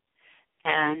body.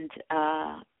 And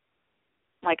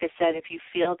like I said, if you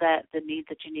feel that the need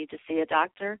that you need to see a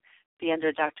doctor, be under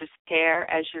a doctor's care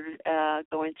as you're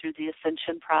going through the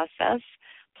ascension process,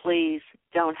 please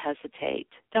don't hesitate.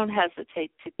 Don't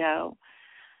hesitate to go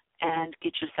and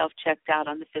get yourself checked out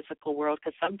on the physical world,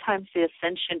 because sometimes the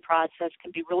ascension process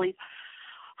can be really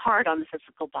hard on the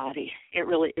physical body. It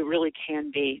really can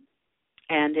be,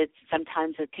 and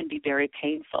sometimes it can be very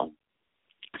painful.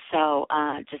 So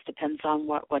it just depends on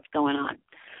what's going on.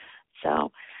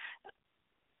 So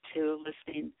to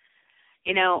listening,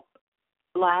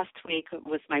 last week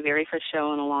was my very first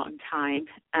show in a long time,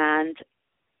 and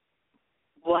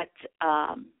what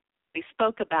we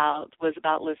spoke about was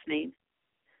about listening.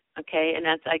 Okay, and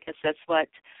I guess that's what,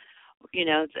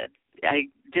 that I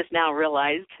just now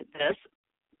realized that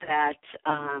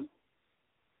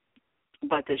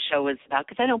what this show is about,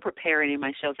 because I don't prepare any of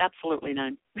my shows, absolutely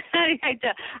none.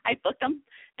 I book them,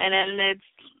 and then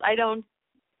I don't,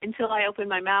 until I open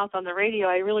my mouth on the radio,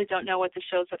 I really don't know what the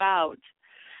show's about.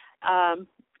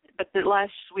 But the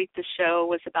last week the show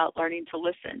was about learning to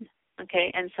listen,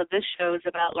 okay, and so this show is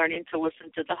about learning to listen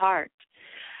to the heart.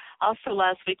 Also,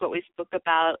 last week what we spoke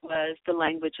about was the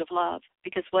language of love,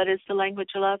 because what is the language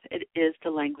of love? It is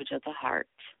the language of the heart.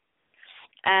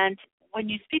 And when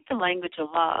you speak the language of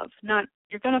love,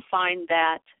 you're going to find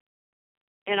that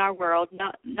in our world,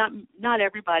 not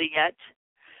everybody yet.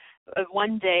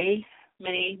 One day,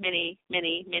 many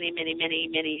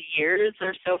years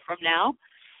or so from now,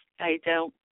 I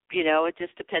don't, it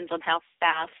just depends on how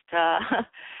fast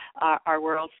our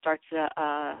world starts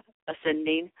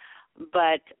ascending.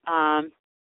 But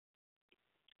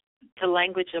the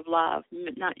language of love,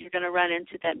 you're going to run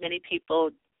into that many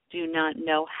people do not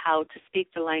know how to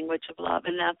speak the language of love,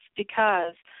 and that's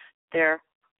because they're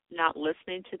not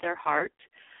listening to their heart.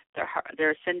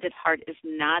 Their ascended heart is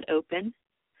not open,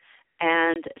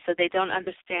 and so they don't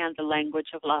understand the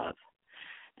language of love.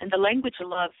 And the language of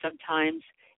love sometimes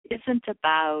isn't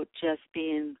about just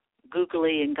being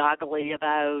googly and goggly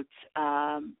about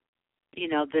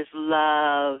this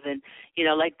love, and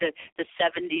like the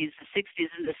 70s, the 60s,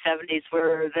 and the 70s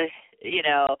where the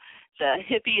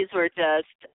hippies were just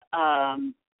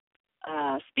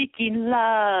speaking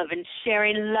love and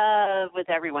sharing love with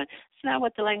everyone. It's not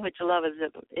what the language of love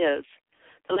is.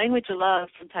 The language of love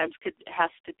sometimes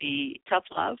has to be tough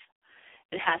love.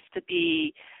 It has to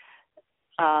be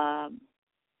a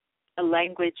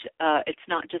language. It's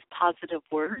not just positive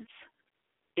words.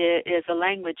 It is a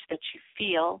language that you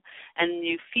feel, and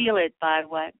you feel it by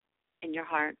what? In your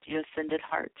heart, your ascended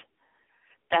heart.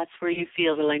 That's where you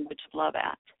feel the language of love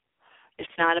at.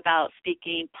 It's not about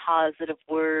speaking positive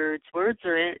words. Words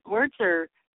are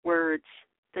words.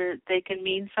 They can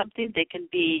mean something. They can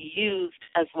be used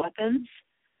as weapons.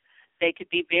 They could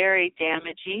be very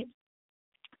damaging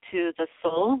to the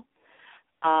soul.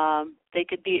 They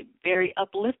could be very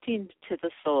uplifting to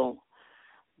the soul.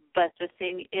 But the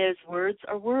thing is, words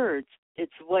are words.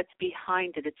 It's what's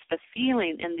behind it. It's the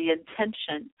feeling and the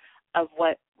intention of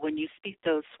when you speak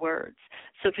those words.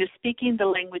 So if you're speaking the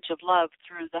language of love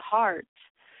through the heart,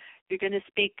 you're going to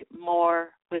speak more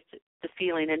with the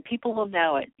feeling, and people will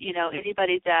know it.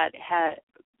 Anybody that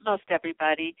most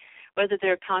everybody, whether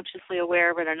they're consciously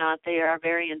aware of it or not, they are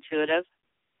very intuitive.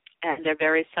 and they're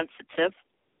very sensitive,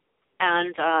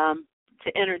 and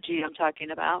to energy I'm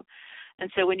talking about. And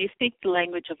so when you speak the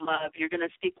language of love, you're going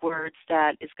to speak words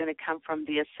that is going to come from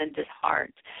the ascended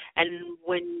heart. And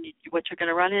what you're going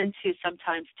to run into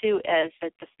sometimes, too, is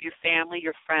that your family,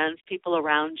 your friends, people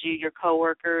around you, your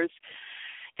coworkers,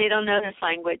 they don't know this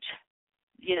language.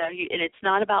 And it's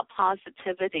not about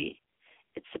positivity.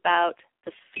 It's about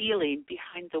the feeling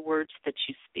behind the words that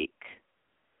you speak.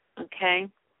 Okay?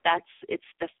 It's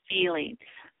the feeling.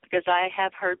 Because I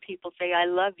have heard people say, I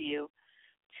love you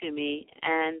to me,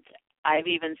 and I've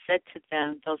even said to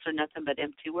them, those are nothing but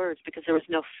empty words, because there was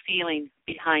no feeling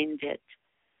behind it.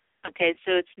 Okay,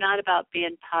 so it's not about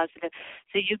being positive.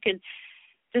 So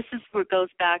this is where it goes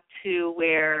back to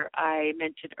where I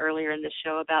mentioned earlier in the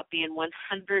show about being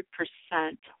 100%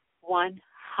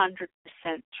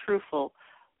 truthful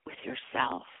with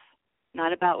yourself,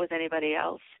 not about with anybody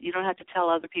else. You don't have to tell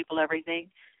other people everything.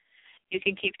 You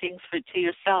can keep things to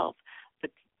yourself,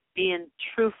 but being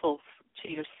truthful to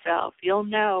yourself. You'll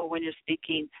know when you're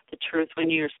speaking the truth, when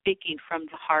you're speaking from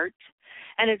the heart.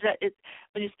 And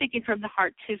when you're speaking from the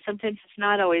heart, too, sometimes it's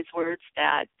not always words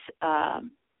that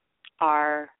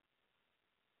are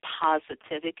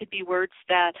positive. It could be words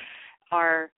that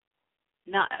are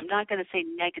I'm not going to say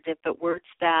negative, but words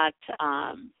that,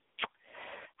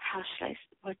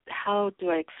 how do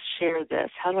I share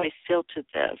this? How do I filter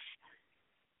this?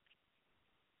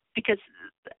 Because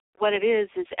what it is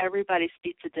everybody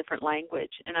speaks a different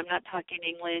language. And I'm not talking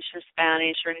English or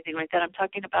Spanish or anything like that. I'm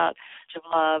talking about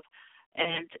love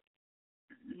and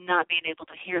not being able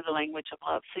to hear the language of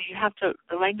love. So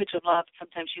the language of love,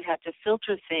 sometimes you have to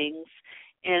filter things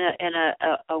in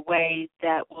a way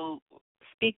that will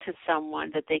speak to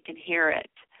someone that they can hear it.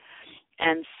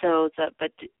 And so,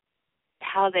 but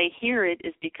how they hear it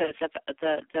is because of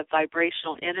the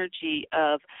vibrational energy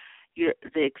of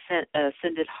the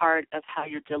ascended heart, of how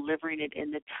you're delivering it in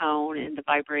the tone and the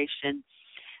vibration,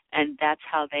 and that's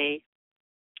how they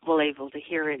will able to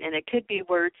hear it. And it could be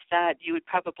words that you would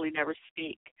probably never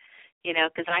speak,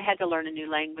 because I had to learn a new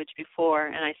language before,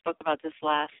 and I spoke about this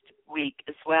last week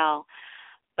as well.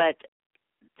 But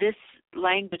this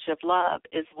language of love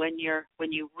is when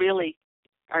you really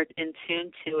are in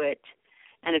tune to it,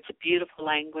 and it's a beautiful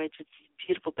language. It's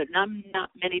beautiful, but not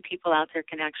many people out there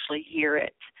can actually hear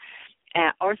it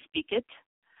or speak it.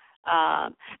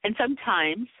 And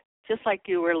sometimes, just like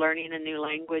you were learning a new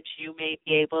language, you may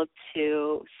be able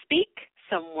to speak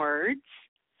some words,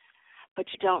 but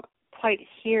you don't quite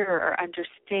hear or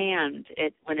understand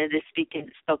it when it is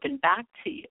spoken back to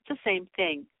you. It's the same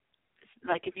thing.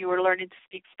 Like if you were learning to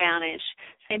speak Spanish,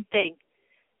 same thing.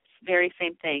 It's the very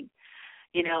same thing.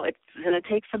 It's going to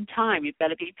take some time. You've got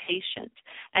to be patient.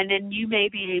 And then you may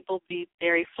be able to be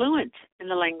very fluent in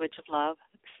the language of love,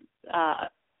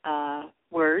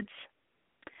 words,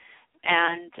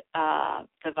 and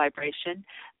the vibration.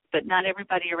 But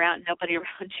nobody around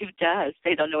you does.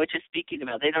 They don't know what you're speaking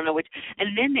about. They don't know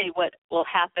and then what will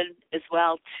happen as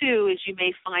well, too, is you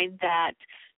may find that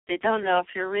they don't know if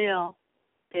you're real.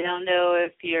 They don't know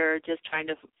if you're just trying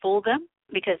to fool them,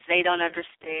 because they don't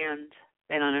understand.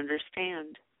 They don't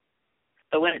understand.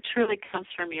 But when it truly comes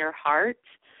from your heart,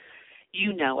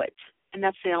 you know it. And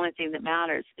that's the only thing that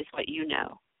matters, is what you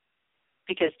know.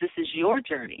 Because this is your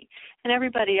journey. And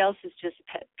everybody else is just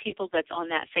people that's on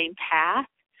that same path.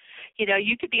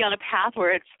 You could be on a path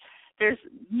where there's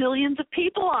millions of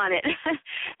people on it.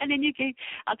 And then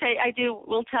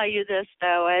we'll tell you this,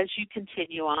 though, as you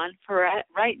continue on. For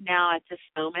right now, at this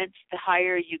moment, the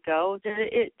higher you go,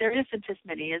 there isn't as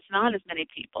many. It's not as many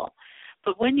people.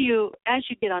 But as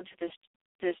you get onto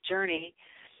this journey,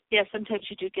 yes, sometimes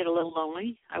you do get a little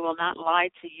lonely. I will not lie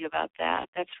to you about that.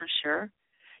 That's for sure.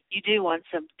 You do want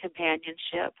some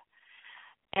companionship.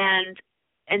 And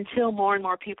until more and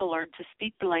more people learn to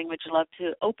speak the language of love,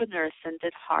 to open their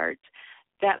ascended heart,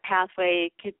 that pathway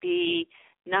could be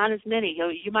not as many.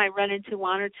 You might run into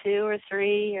one or two or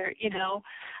three or,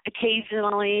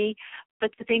 occasionally.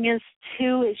 But the thing is,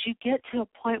 too, is you get to a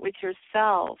point with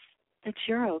yourself that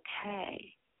you're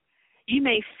okay. You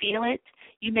may feel it.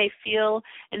 You may feel,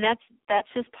 and that's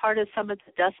just part of some of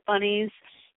the dust bunnies.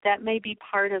 That may be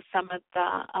part of some of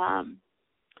the,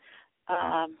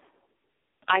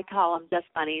 I call them dust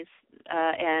bunnies,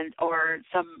 or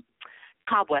some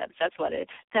cobwebs. That's what it is.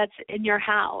 That's in your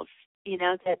house.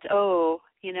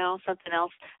 Something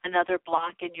else, another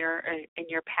block in your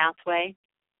pathway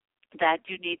that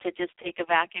you need to just take a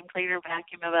vacuum cleaner,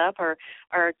 vacuum it up, or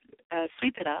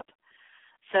sweep it up.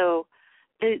 So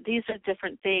these are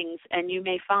different things, and you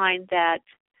may find that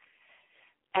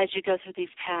as you go through these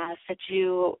paths that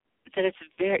you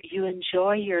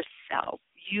enjoy yourself.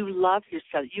 You love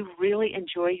yourself. You really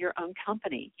enjoy your own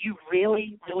company. You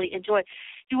really, really enjoy.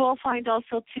 You will find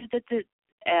also, too, that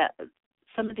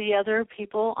some of the other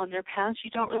people on their paths,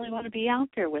 you don't really want to be out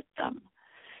there with them.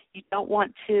 You don't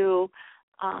want to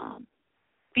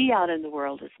be out in the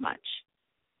world as much.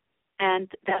 And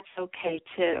that's okay,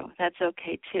 too. That's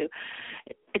okay, too.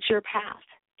 It's your path.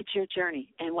 It's your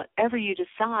journey. And whatever you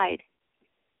decide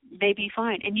may be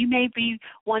fine. And you may be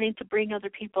wanting to bring other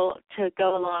people to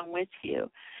go along with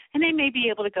you. And they may be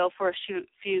able to go for a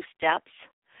few steps,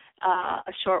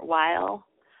 a short while,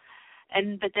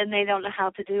 but then they don't know how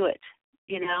to do it,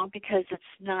 because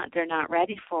they're not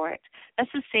ready for it.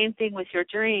 That's the same thing with your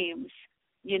dreams.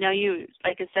 You,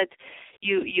 like I said,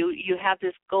 you have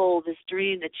this goal, this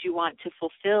dream that you want to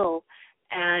fulfill,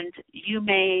 and you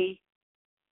may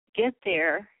get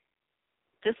there,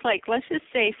 just like, let's just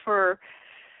say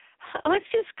let's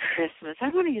use Christmas. I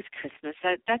want to use Christmas.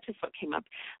 That's just what came up.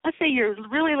 Let's say you're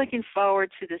really looking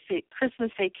forward to this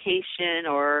Christmas vacation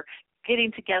or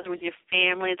getting together with your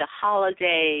family, the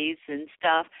holidays and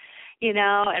stuff,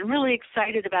 and really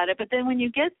excited about it. But then when you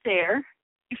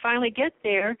finally get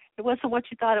there, it wasn't what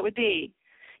you thought it would be.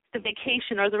 The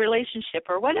vacation or the relationship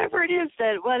or whatever it is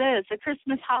the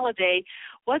Christmas holiday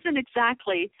wasn't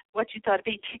exactly what you thought it'd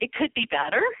be. It could be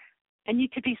better, and you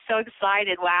could be so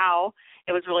excited. Wow,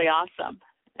 it was really awesome,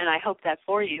 and I hope that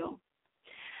for you.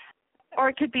 Or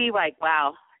it could be like,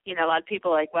 wow, a lot of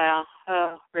people are like, wow,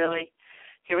 oh, really?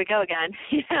 Here we go again,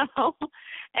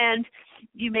 And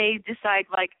you may decide,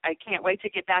 like, I can't wait to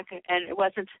get back, and it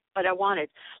wasn't what I wanted.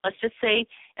 Let's just say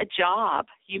a job.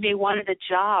 You may wanted a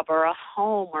job or a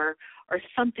home or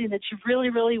something that you really,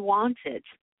 really wanted,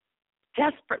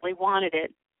 desperately wanted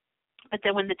it. But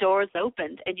then when the doors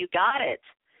opened and you got it,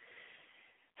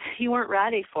 you weren't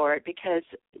ready for it because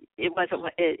it wasn't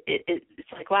what it's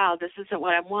like, wow, this isn't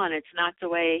what I want. It's not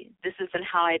this isn't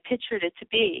how I pictured it to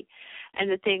be. And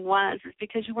the thing is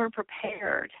because you weren't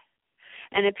prepared.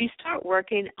 And if you start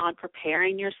working on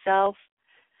preparing yourself,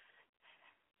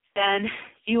 then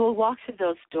you will walk through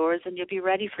those doors and you'll be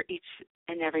ready for each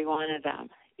and every one of them,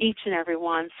 each and every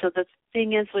one. So the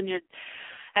thing is,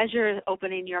 as you're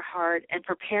opening your heart and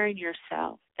preparing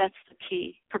yourself, that's the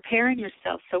key, preparing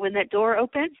yourself. So when that door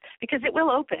opens, because it will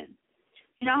open.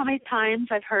 You know how many times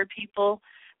I've heard people,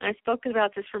 and I've spoken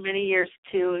about this for many years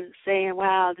too, saying,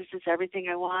 wow, this is everything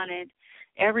I wanted,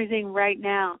 everything right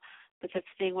now. But the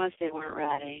thing was, they weren't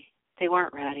ready. They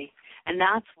weren't ready. And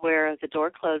that's where the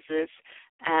door closes,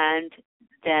 and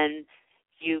then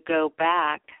you go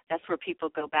back. That's where people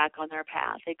go back on their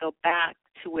path. They go back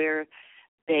to where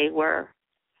they were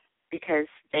because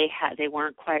they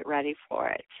weren't quite ready for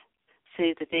it.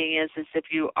 See, the thing is if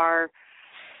you are,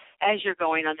 as you're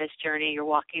going on this journey, you're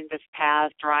walking this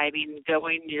path, driving,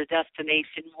 going to your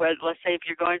destination. Let's say if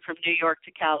you're going from New York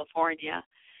to California,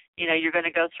 you're going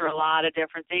to go through a lot of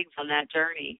different things on that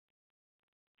journey.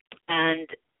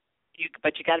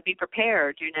 But you got to be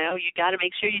prepared, You got to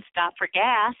make sure you stop for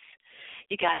gas.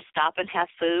 You got to stop and have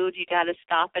food. You got to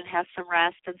stop and have some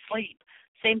rest and sleep.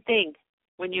 Same thing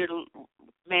when you're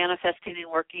manifesting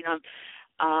and working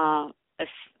on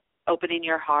opening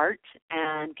your heart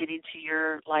and getting to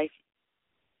your life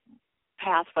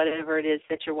path, whatever it is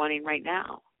that you're wanting right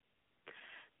now.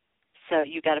 So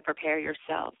you got to prepare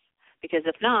yourself. Because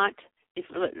if not,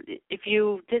 if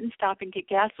you didn't stop and get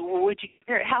gas,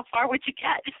 how far would you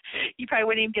get? You probably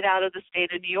wouldn't even get out of the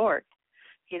state of New York.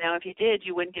 If you did,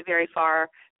 you wouldn't get very far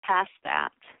past that.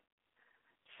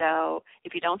 So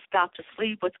if you don't stop to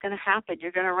sleep, what's going to happen?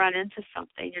 You're going to run into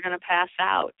something. You're going to pass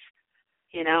out,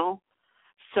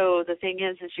 So the thing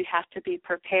is you have to be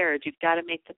prepared. You've got to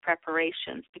make the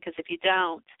preparations, because if you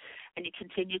don't, and you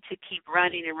continue to keep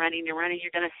running and running and running,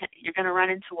 you're going to run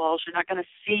into walls. You're not going to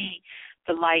see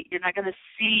the light. You're not going to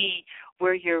see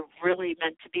where you're really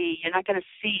meant to be. You're not going to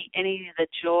see any of the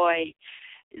joy.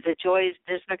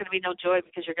 There's not going to be no joy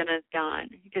because you're going to die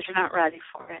because you're not ready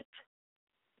for it.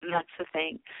 And that's the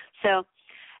thing. So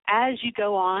as you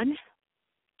go on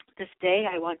this day,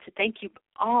 I want to thank you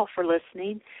all for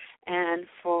listening and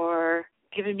for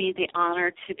giving me the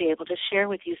honor to be able to share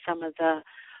with you some of the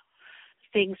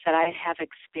things that I have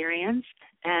experienced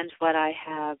and what I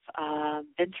have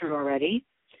been through already,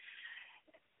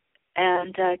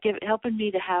 and helping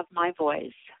me to have my voice.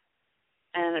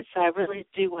 And so I really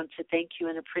do want to thank you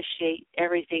and appreciate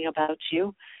everything about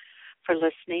you for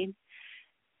listening.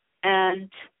 And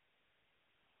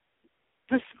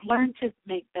just learn to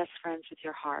make best friends with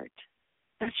your heart.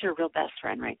 That's your real best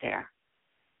friend right there.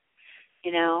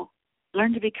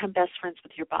 Learn to become best friends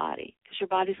with your body, because your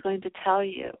body's going to tell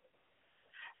you.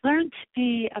 Learn to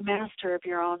be a master of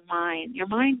your own mind. Your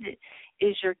mind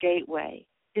is your gateway.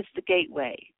 is the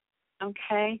gateway,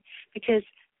 okay? Because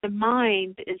the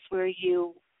mind is where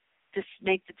you just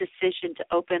make the decision to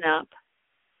open up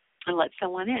and let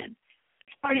someone in.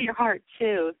 It's part of your heart,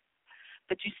 too.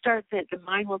 But you start that the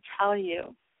mind will tell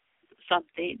you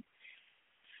something.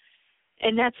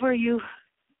 And that's where you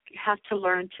have to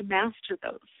learn to master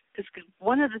those. Because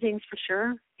one of the things for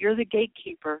sure, you're the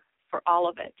gatekeeper for all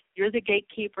of it. You're the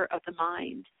gatekeeper of the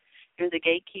mind. You're the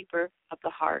gatekeeper of the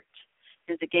heart.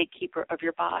 You're the gatekeeper of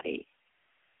your body.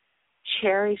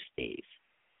 Cherish these.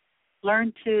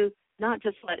 Learn to not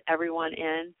just let everyone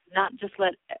in, not just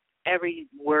let every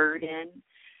word in.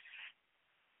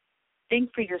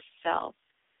 Think for yourself.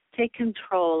 Take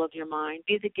control of your mind.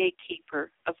 Be the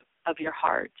gatekeeper of your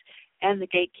heart and the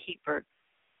gatekeeper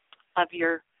of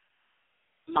your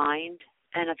mind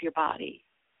and of your body,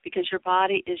 because your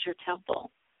body is your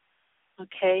temple,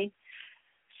 okay?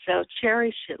 So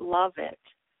cherish it, love it,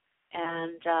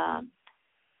 and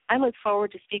I look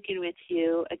forward to speaking with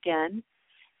you again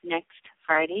next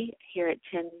Friday here at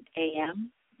 10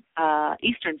 a.m.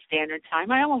 Eastern Standard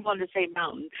Time. I almost wanted to say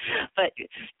Mountain, but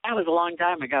that was a long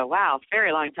time ago. Wow,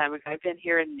 very long time ago. I've been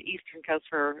here in the Eastern Coast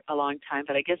for a long time,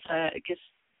 but I guess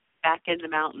back in the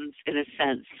mountains in a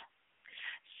sense.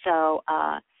 So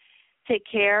take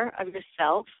care of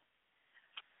yourself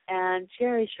and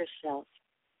cherish yourself.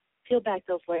 Peel back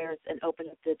those layers and open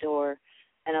up the door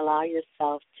and allow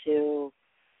yourself to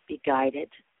be guided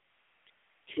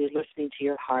to listening to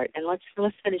your heart. And let's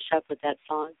finish up with that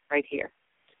song right here.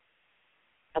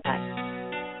 Bye-bye.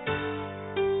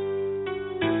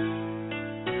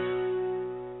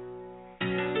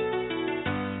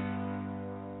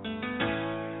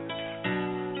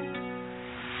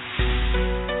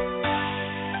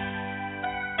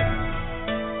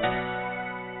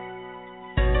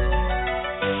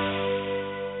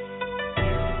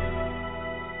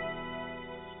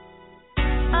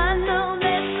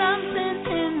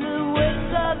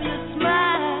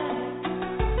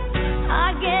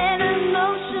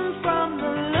 From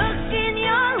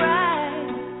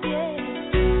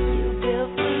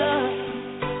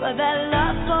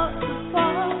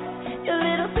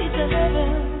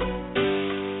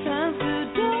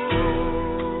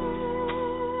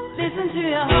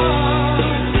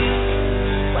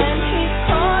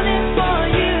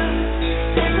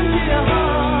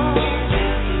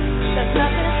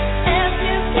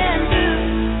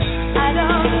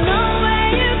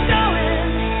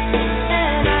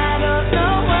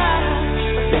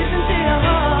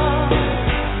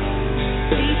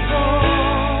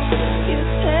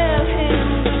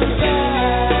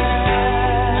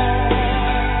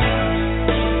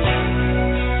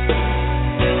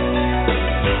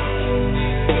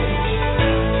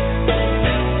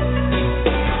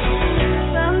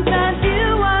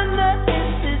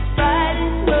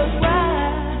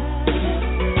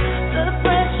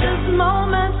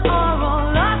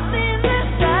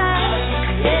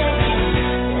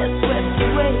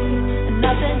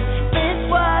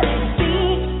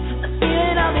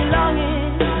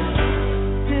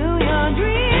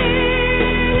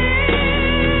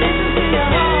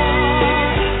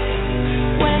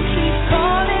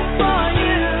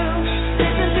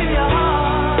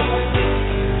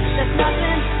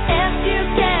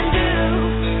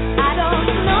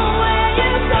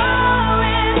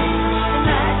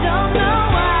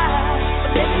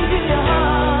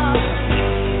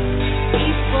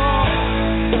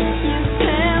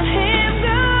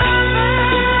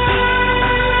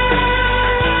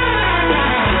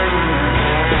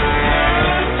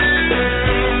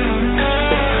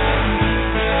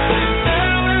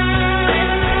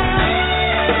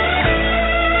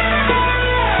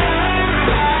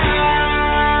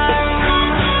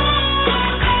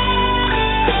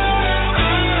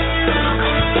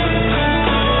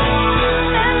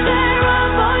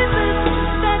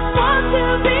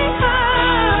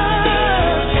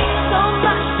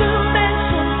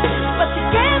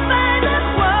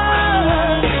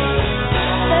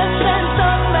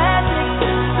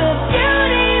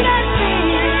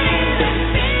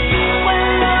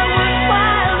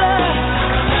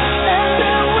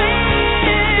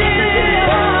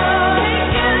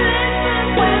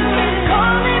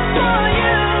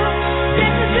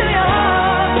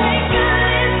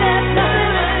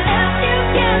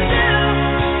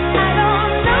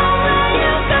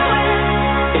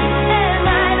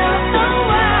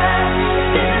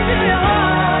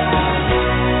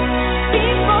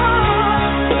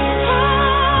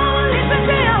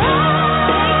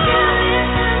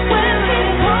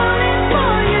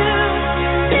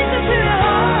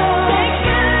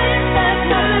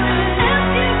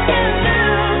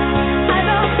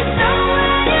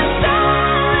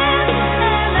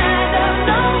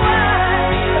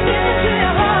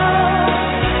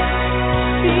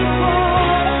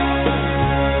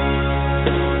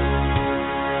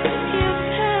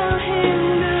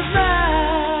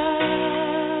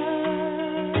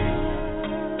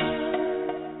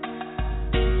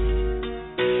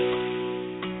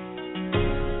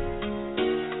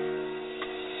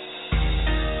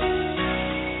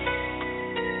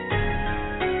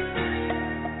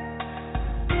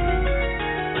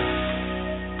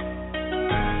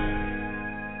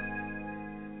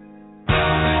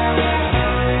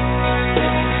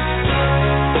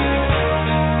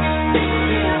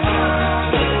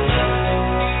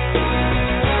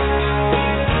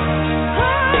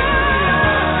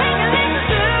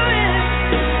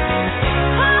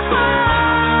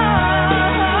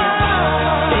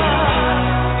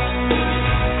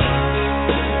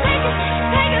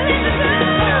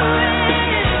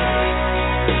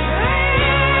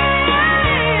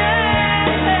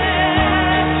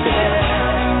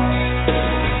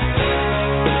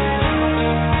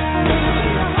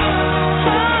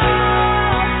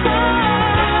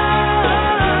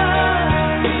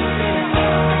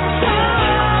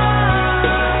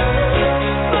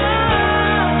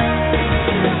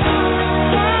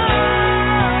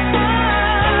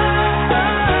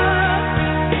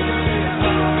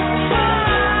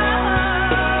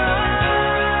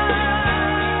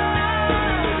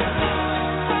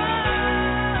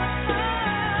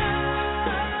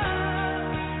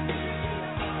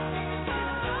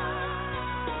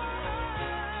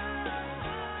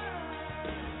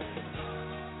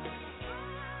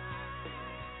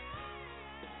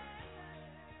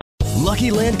Lucky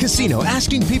Land Casino,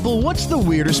 asking people, what's the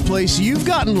weirdest place you've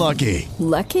gotten lucky?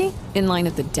 Lucky? In line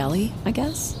at the deli, I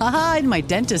guess? Aha, in my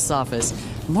dentist's office.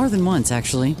 More than once,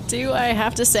 actually. Do I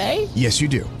have to say? Yes, you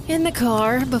do. In the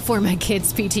car before my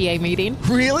kids' PTA meeting.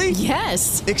 Really?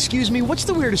 Yes. Excuse me, what's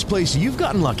the weirdest place you've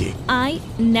gotten lucky? I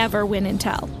never win and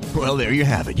tell. Well, there you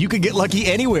have it. You can get lucky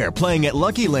anywhere, playing at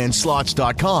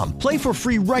LuckyLandSlots.com. Play for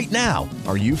free right now.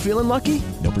 Are you feeling lucky?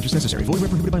 No purchase necessary. Void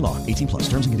where prohibited by law. 18 plus.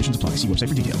 Terms and conditions apply. See website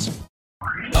for details.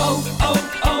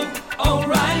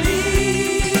 O'Reilly.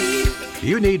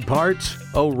 You need parts?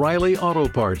 O'Reilly Auto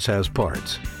Parts has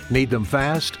parts. Need them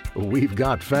fast? We've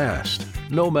got fast.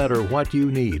 No matter what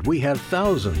you need, we have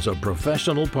thousands of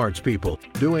professional parts people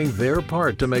doing their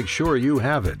part to make sure you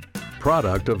have it.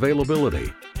 Product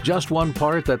availability. Just one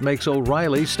part that makes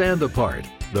O'Reilly stand apart.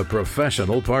 The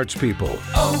professional parts people.